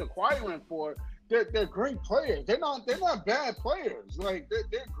that he's acquiring for. They're great players. They're not bad players. Like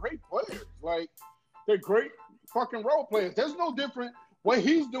they're great players. Like they're great fucking role players. There's no different. What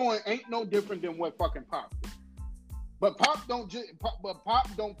he's doing ain't no different than what fucking Pop did. But Pop don't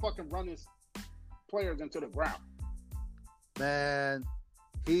fucking run his players into the ground. Man,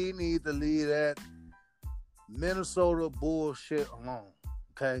 he needs to leave that Minnesota bullshit alone.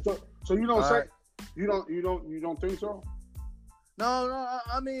 Okay. So you don't All say right. you don't think so? No.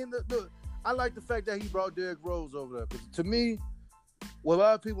 I mean, I like the fact that he brought Derrick Rose over there. Because to me, well, a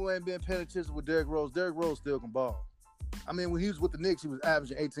lot of people ain't been paying attention with Derrick Rose. Derrick Rose still can ball. I mean, when he was with the Knicks, he was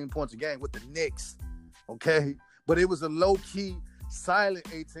averaging 18 points a game with the Knicks. Okay? But it was a low-key, silent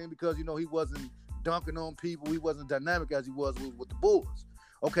 18 because, he wasn't dunking on people. He wasn't dynamic as he was with the Bulls.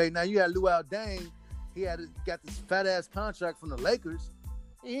 Okay, now you had Luol Deng. He got this fat-ass contract from the Lakers.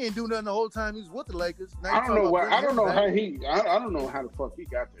 He ain't do nothing the whole time he was with the Lakers. Now I don't know how the fuck he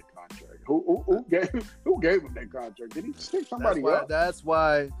got that contract. Who gave him that contract? Did he stick somebody up? That's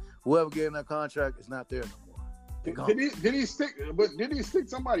why whoever gave him that contract is not there no more. Did he stick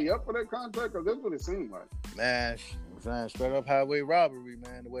somebody up for that contract? Because that's what it seemed like. Man, straight up highway robbery,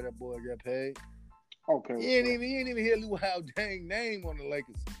 man. The way that boy got paid. Okay. He ain't even hear Luol Deng name on the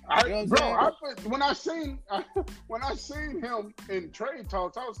Lakers. When I seen him in trade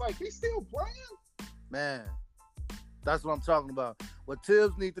talks, I was like, he's still playing. Man, that's what I'm talking about. What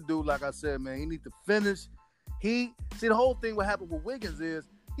Tibbs need to do, like I said, man, he need to finish. The whole thing what happened with Wiggins is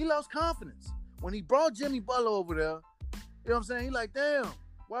he lost confidence. When he brought Jimmy Butler over there, you know what I'm saying? He like, damn,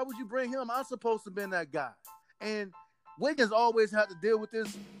 why would you bring him? I'm supposed to have been that guy. And Wiggins always had to deal with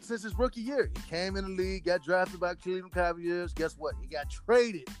this since his rookie year. He came in the league, got drafted by Cleveland Cavaliers. Guess what? He got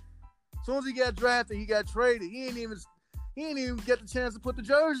traded. As soon as he got drafted, he got traded. He didn't even get the chance to put the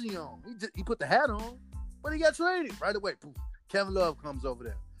jersey on. He put the hat on, but he got traded right away. Poof. Kevin Love comes over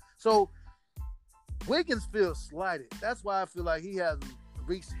there. So Wiggins feels slighted. That's why I feel like he hasn't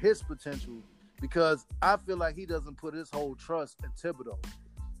reached his potential because I feel like he doesn't put his whole trust in Thibodeau.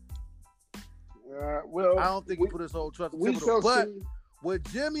 I don't think he put his whole trust in Thibodeau. But with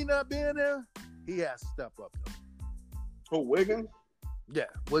Jimmy not being there, he has to step up, though. Who, Wiggins? Yeah,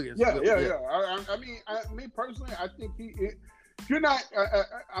 Wiggins. Yeah. I mean, me personally, I think you're not.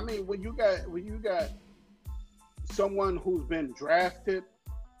 When you got someone who's been drafted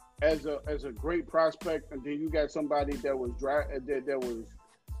as a great prospect, and then you got somebody that was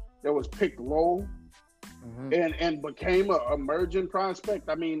that was picked low. Mm-hmm. And became an emerging prospect.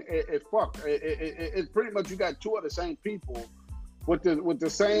 I mean, it's pretty much you got two of the same people with the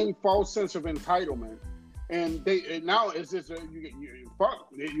same false sense of entitlement, and now it's just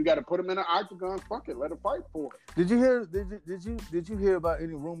you got to put them in an octagon. Fuck it, let them fight for it. Did you hear about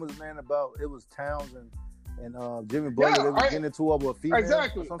any rumors, man, about it was Towns and Jimmy Butler they were getting into it with a female?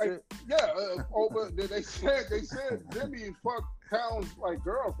 Exactly. They said Jimmy fucked Towns like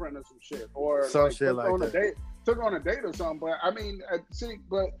girlfriend or some shit, or some shit like that. Took on a date or something. But I mean,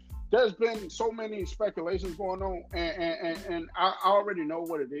 but there's been so many speculations going on, and I already know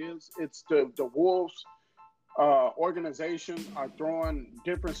what it is. It's the Wolves organization are throwing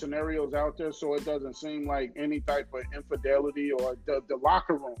different scenarios out there, so it doesn't seem like any type of infidelity or the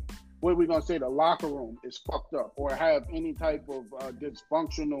locker room. What are we gonna say? The locker room is fucked up, or have any type of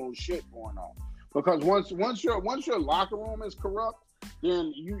dysfunctional shit going on. Because once your locker room is corrupt,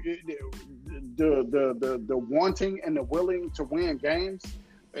 then the wanting and the willing to win games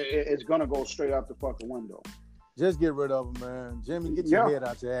is gonna go straight out the fucking window. Just get rid of him, man. Jimmy, get your head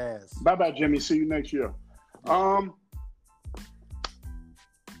out your ass. Bye, Jimmy. See you next year. Do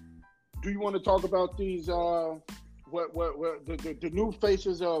you want to talk about these? What the new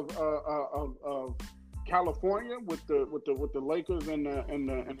faces of California with the Lakers and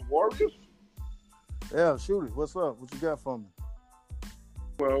the Warriors? Yeah, shoot it. What's up? What you got for me?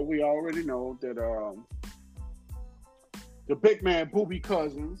 Well, we already know that the big man Booby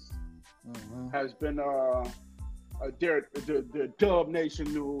Cousins has been the Dub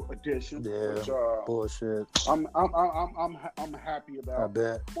Nation new edition. Yeah, which, bullshit. I'm happy about. I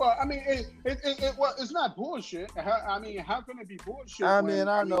bet. Well, I mean, it's not bullshit. I mean, how can it be bullshit? I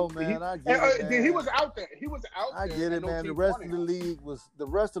know, man. I get it, man. He was out there. I get it, man. The rest of the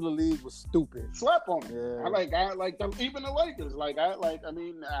league was stupid. Slap on it. Yeah. Even the Lakers. I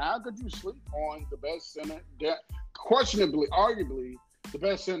mean, how could you sleep on the best center? Questionably, arguably, the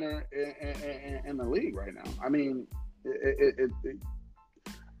best center in the league right now. I mean,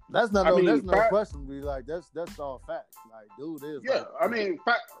 that's no question. Be like that's all facts. Like, dude is. Yeah, I mean,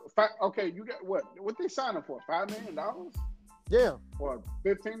 fact. Okay, you got what they signing for? $5 million? Yeah. Or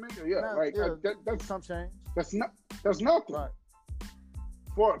 $15 million? Yeah, that's some change. That's nothing. Right.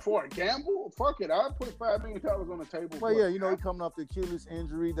 For a gamble, fuck it. I'll put $5 million on the table. Well, yeah, he coming off the Achilles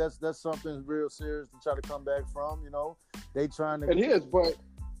injury. That's something real serious to try to come back from. They trying to. It is, but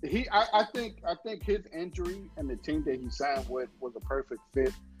I think his injury and the team that he signed with was a perfect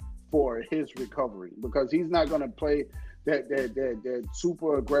fit for his recovery, because he's not going to play that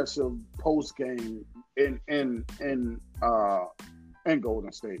super aggressive post game in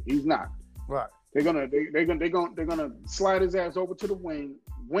Golden State. He's not. Right. They're gonna slide his ass over to the wing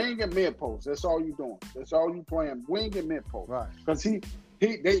and mid post. That's all you doing. That's all you playing, wing and mid post. Right. Because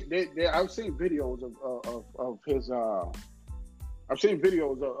I've seen videos of his. I've seen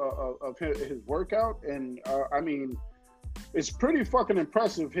videos of his workout, and I mean, it's pretty fucking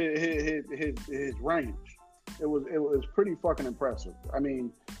impressive. His range. It was pretty fucking impressive. I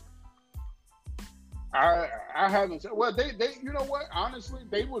mean. I haven't. Well, they you know what? Honestly,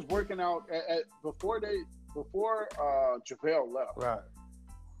 they was working out before JaVale left. Right.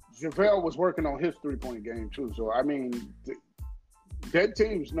 JaVale was working on his 3-point game too. So I mean, that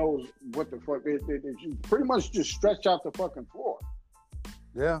team knows what the fuck. They pretty much just stretch out the fucking floor.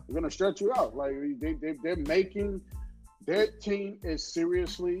 Yeah, they're gonna stretch you out. Like they're making. That team is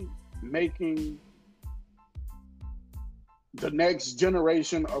seriously making the next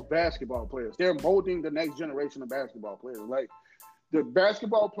generation of basketball players. They're molding the next generation of basketball players. Like the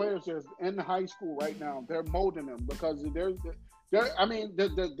basketball players that's in high school right now, they're molding them, because I mean,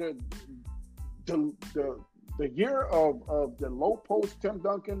 the year of the low post Tim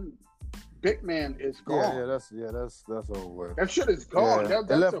Duncan big man is gone. Yeah, that's over with. That shit is gone. Yeah.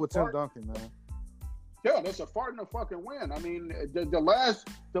 They left with Tim Duncan, man. Yeah, that's a fart in the fucking wind. I mean, the last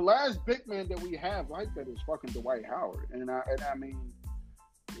big man that we have like that is fucking Dwight Howard, and I mean,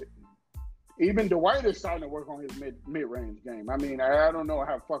 even Dwight is starting to work on his mid range game. I mean, I don't know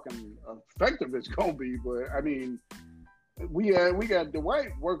how fucking effective it's gonna be, but I mean, we got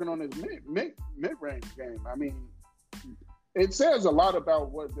Dwight working on his mid range game. I mean, it says a lot about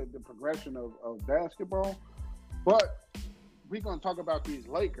what the progression of basketball. But we're gonna talk about these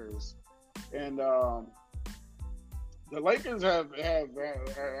Lakers. And the Lakers have I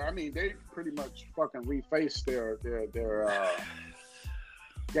mean, they pretty much fucking refaced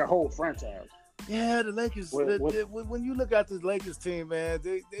their whole franchise. Yeah, the Lakers. When you look at this Lakers team, man,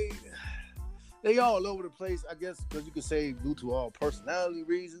 they all over the place. I guess because you could say due to all personality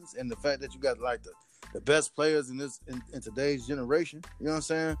reasons and the fact that you got like the best players in today's generation. You know what I'm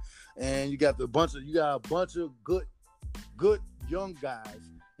saying? And you got a bunch of good young guys.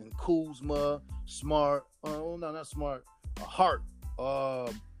 And Kuzma, Smart, not Smart, Hart,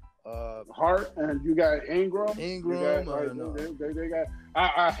 Hart, and you got Ingram. They got.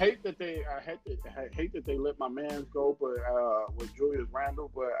 I hate that they let my man go, but with Julius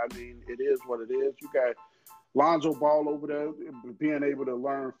Randle. But I mean, it is what it is. You got Lonzo Ball over there, being able to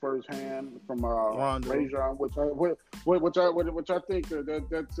learn firsthand from Rajon, which I think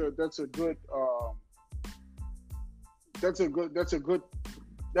that's a good.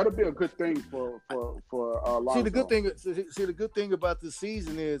 That'll be a good thing for Lonzo. See, the good thing about this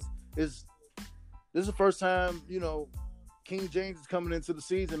season is this is the first time, King James is coming into the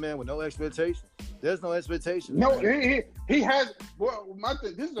season, man, with no expectations. There's no expectations. No, he has. Well,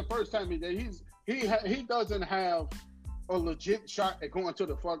 this is the first time he doesn't have a legit shot at going to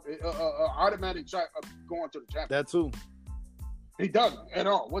the automatic shot of going to the championship. That too. He doesn't at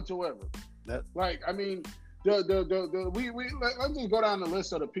all whatsoever. I mean. Let's just go down the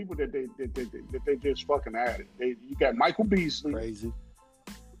list of the people that they just fucking added. You got Michael Beasley. Crazy.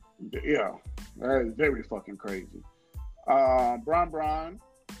 Yeah, that is very fucking crazy. Bron.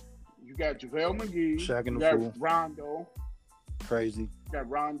 You got JaVale McGee. Shaq and you the got Fool. Rondo. Crazy. You got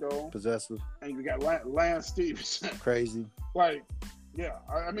Rondo. Possessive. And you got Lance Stevenson. Crazy. Like, Yeah,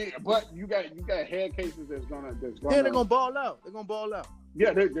 I mean, but you got head cases that's gonna. Yeah, they're gonna ball out. They're gonna ball out.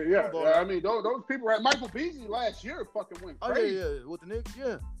 Yeah, yeah. Ball I mean, those people. Right? Michael Beasley last year fucking went crazy. Oh yeah, with the Knicks.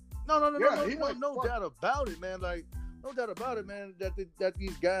 Yeah. No doubt about it, man. Like, no doubt about it, man. That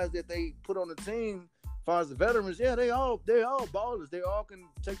these guys that they put on the team, as far as the veterans, yeah, they all ballers. They all can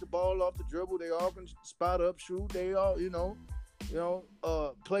take the ball off the dribble. They all can spot up, shoot. They all,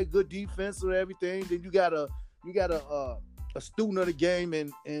 play good defense or everything. Then you got a student of the game,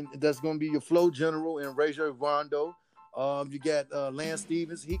 and that's gonna be your flow general and Rajon Rondo. You got Lance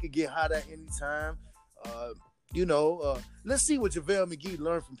Stevens. He could get hot at any time. Let's see what JaVale McGee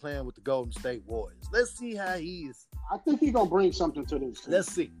learned from playing with the Golden State Warriors. Let's see how he is. I think he's gonna bring something to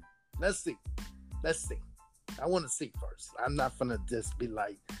this team. Let's see. I want to see first. I'm not gonna just be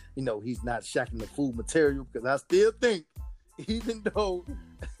like, he's not shacking the food material, because I still think, even though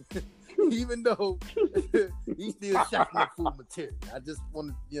he's still shacking the food material. I just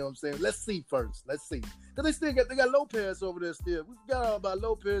want to, Let's see first. Let's see, because they got Lopez over there still. We forgot all about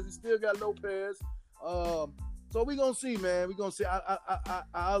Lopez. He still got Lopez. So we're gonna see, man. We're gonna see.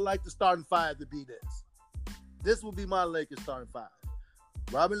 I like the starting five to be this. This will be my Lakers starting five.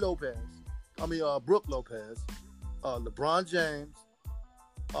 Brook Lopez, LeBron James,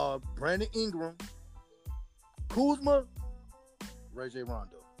 Brandon Ingram, Kuzma, Rajon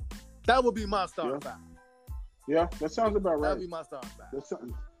Rondo. That would be my starting five. Yeah, that sounds about right. That would be my starting five.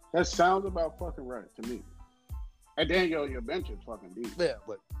 That sounds about fucking right to me. And then your bench is fucking deep. Yeah,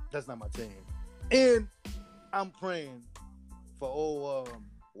 but that's not my team. And I'm praying for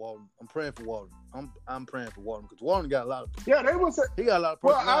Walton. I'm praying for Walton. I'm praying for Walton, because Walton got a lot of. Yeah, he got a lot of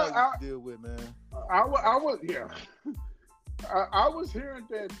personality to deal with, man. I was hearing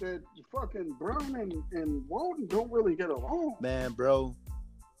that fucking Brown and Walton don't really get along. Man, bro,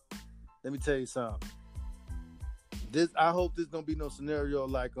 let me tell you something. I hope this don't be no scenario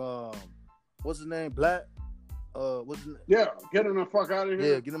like what's his name? Black. What's his name? Yeah, get him the fuck out of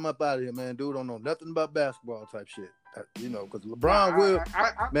here. Yeah, get him up out of here, man. Dude don't know nothing about basketball type shit. Because LeBron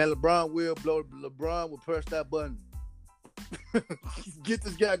will press that button. Get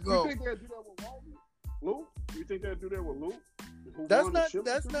this guy going. You think they'll do that with Walton? Lou? You think they'll do that with Lou? That's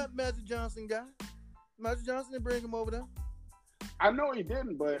not Magic Johnson guy. Magic Johnson didn't bring him over there. I know he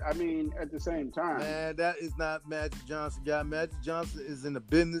didn't, but I mean, at the same time, man, that is not Magic Johnson guy. Magic Johnson is in the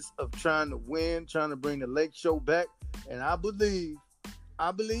business of trying to win, trying to bring the Lake Show back. And I believe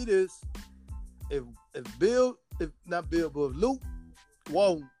this. If Luke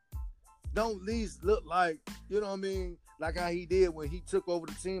Walton don't at least look like, like how he did when he took over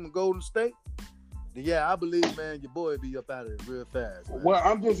the team in Golden State, then yeah, I believe, man, your boy be up out of it real fast, man. Well,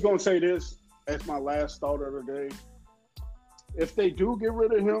 I'm just gonna say this as my last thought of the day. If they do get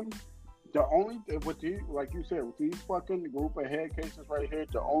rid of him, like you said, with these fucking group of head cases right here,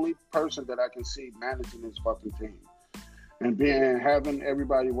 the only person that I can see managing this fucking team and having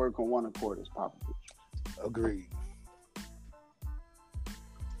everybody work on one accord is Popovich. Agreed.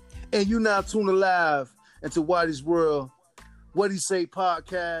 And you now tune live into Whitey's World, What He Say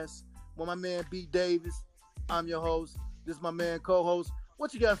podcast with my man B. Davis. I'm your host. This is my man co-host.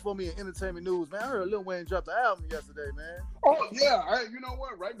 What you got for me in entertainment news, man? I heard Lil Wayne dropped the album yesterday, man. Oh yeah, you know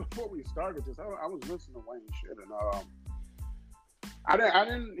what? Right before we started this, I was listening to Wayne shit, and I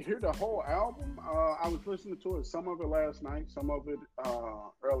didn't hear the whole album. I was listening to it, some of it last night, some of it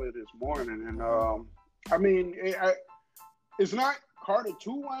earlier this morning, and I mean, it's not Carter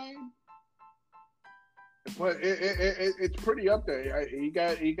 2 Wayne, but it's pretty up there. He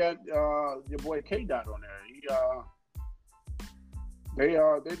got your boy K Dot on there.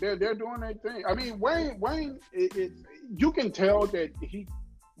 They're doing their thing. I mean, Wayne, you can tell that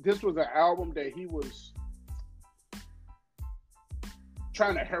this was an album that he was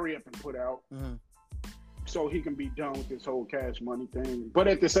trying to hurry up and put out, so he can be done with this whole Cash Money thing. But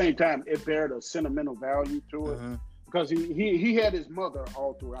at the same time, it bared a sentimental value to it, because he had his mother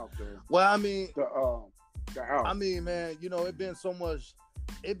all throughout there. Well, I mean, the album. I mean, man,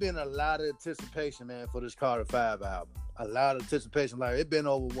 it been a lot of anticipation, man, for this Carter 5 album. A lot of anticipation. Like, it been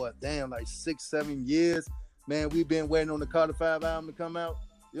over like 6-7 years, man. We've been waiting on the Carter 5 album to come out.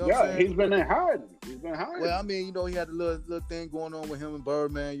 You know what I'm saying? He's been hiding. Well, I mean, he had a little thing going on with him and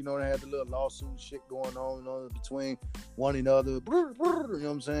Birdman. They had the little lawsuit shit going on, between one and the other. You know what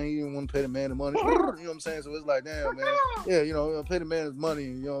I'm saying? He didn't want to pay the man the money. You know what I'm saying? So it's like, damn, man. Yeah, pay the man his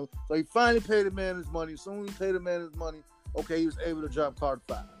money. So he finally paid the man his money. As soon as he paid the man his money, okay, he was able to drop Carter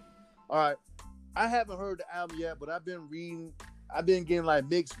 5. All right. I haven't heard the album yet, but I've been reading. I've been getting like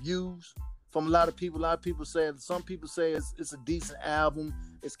mixed views from a lot of people. A lot of people say, some people say it's a decent album.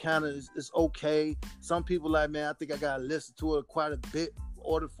 it's kind of it's okay. Some people like, man, I think I gotta listen to it quite a bit in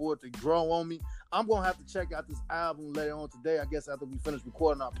order for it to grow on me. I'm gonna have to check out this album later on today. I guess after we finish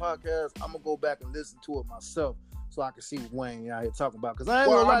recording our podcast, I'm gonna go back and listen to it myself so I can see what Wayne out here talking about. Because I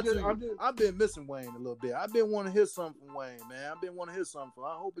ain't gonna lie to you, I've been missing Wayne a little bit. I've been wanting to hear something from Wayne, man. I've been wanting to hear something from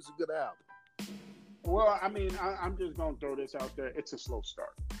him. I hope it's a good album. Well, I mean, I'm just gonna throw this out there. It's a slow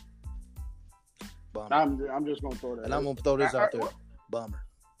start. Bummer. I'm just gonna throw that. And I'm gonna throw this out there. Bummer,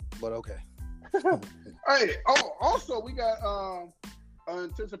 but okay. Hey, also we got an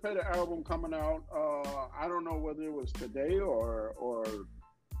anticipated album coming out. I don't know whether it was today or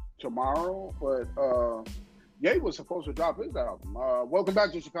tomorrow, but Ye was supposed to drop his album. Welcome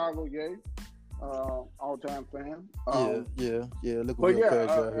back to Chicago, Ye. All-time fan. Yeah. Look at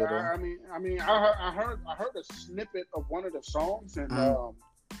yeah, out here, I mean, I heard a snippet of one of the songs, and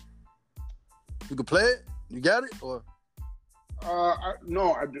you can play it. You got it, or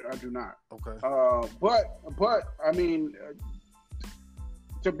no, I do not. Okay. But I mean,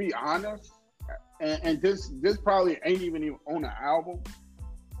 to be honest, and this probably ain't even on the album,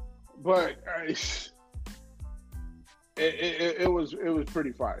 but it was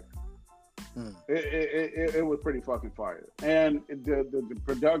pretty fire. It was pretty fucking fire, and the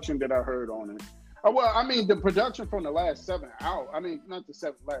production that I heard on it. Well, I mean, the production from the last 7 albums. I mean, not the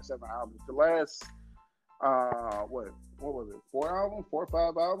last 7 albums. The last what was it? 4 or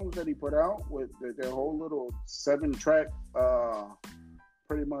 5 albums that he put out with their whole little 7-track,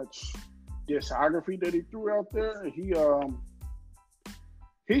 pretty much discography that he threw out there.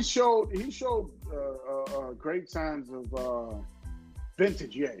 He showed great signs of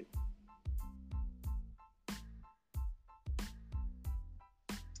vintage Ye.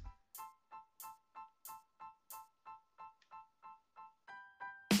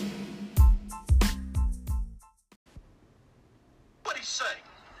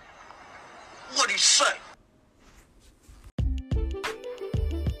 What'd he say?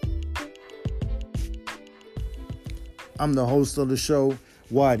 I'm the host of the show,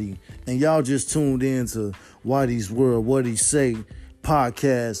 Whitey, and y'all just tuned in to Whitey's World, What He Say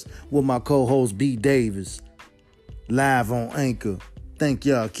podcast with my co-host B. Davis, live on Anchor. Thank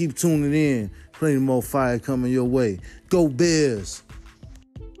y'all. Keep tuning in. Plenty more fire coming your way. Go Bears.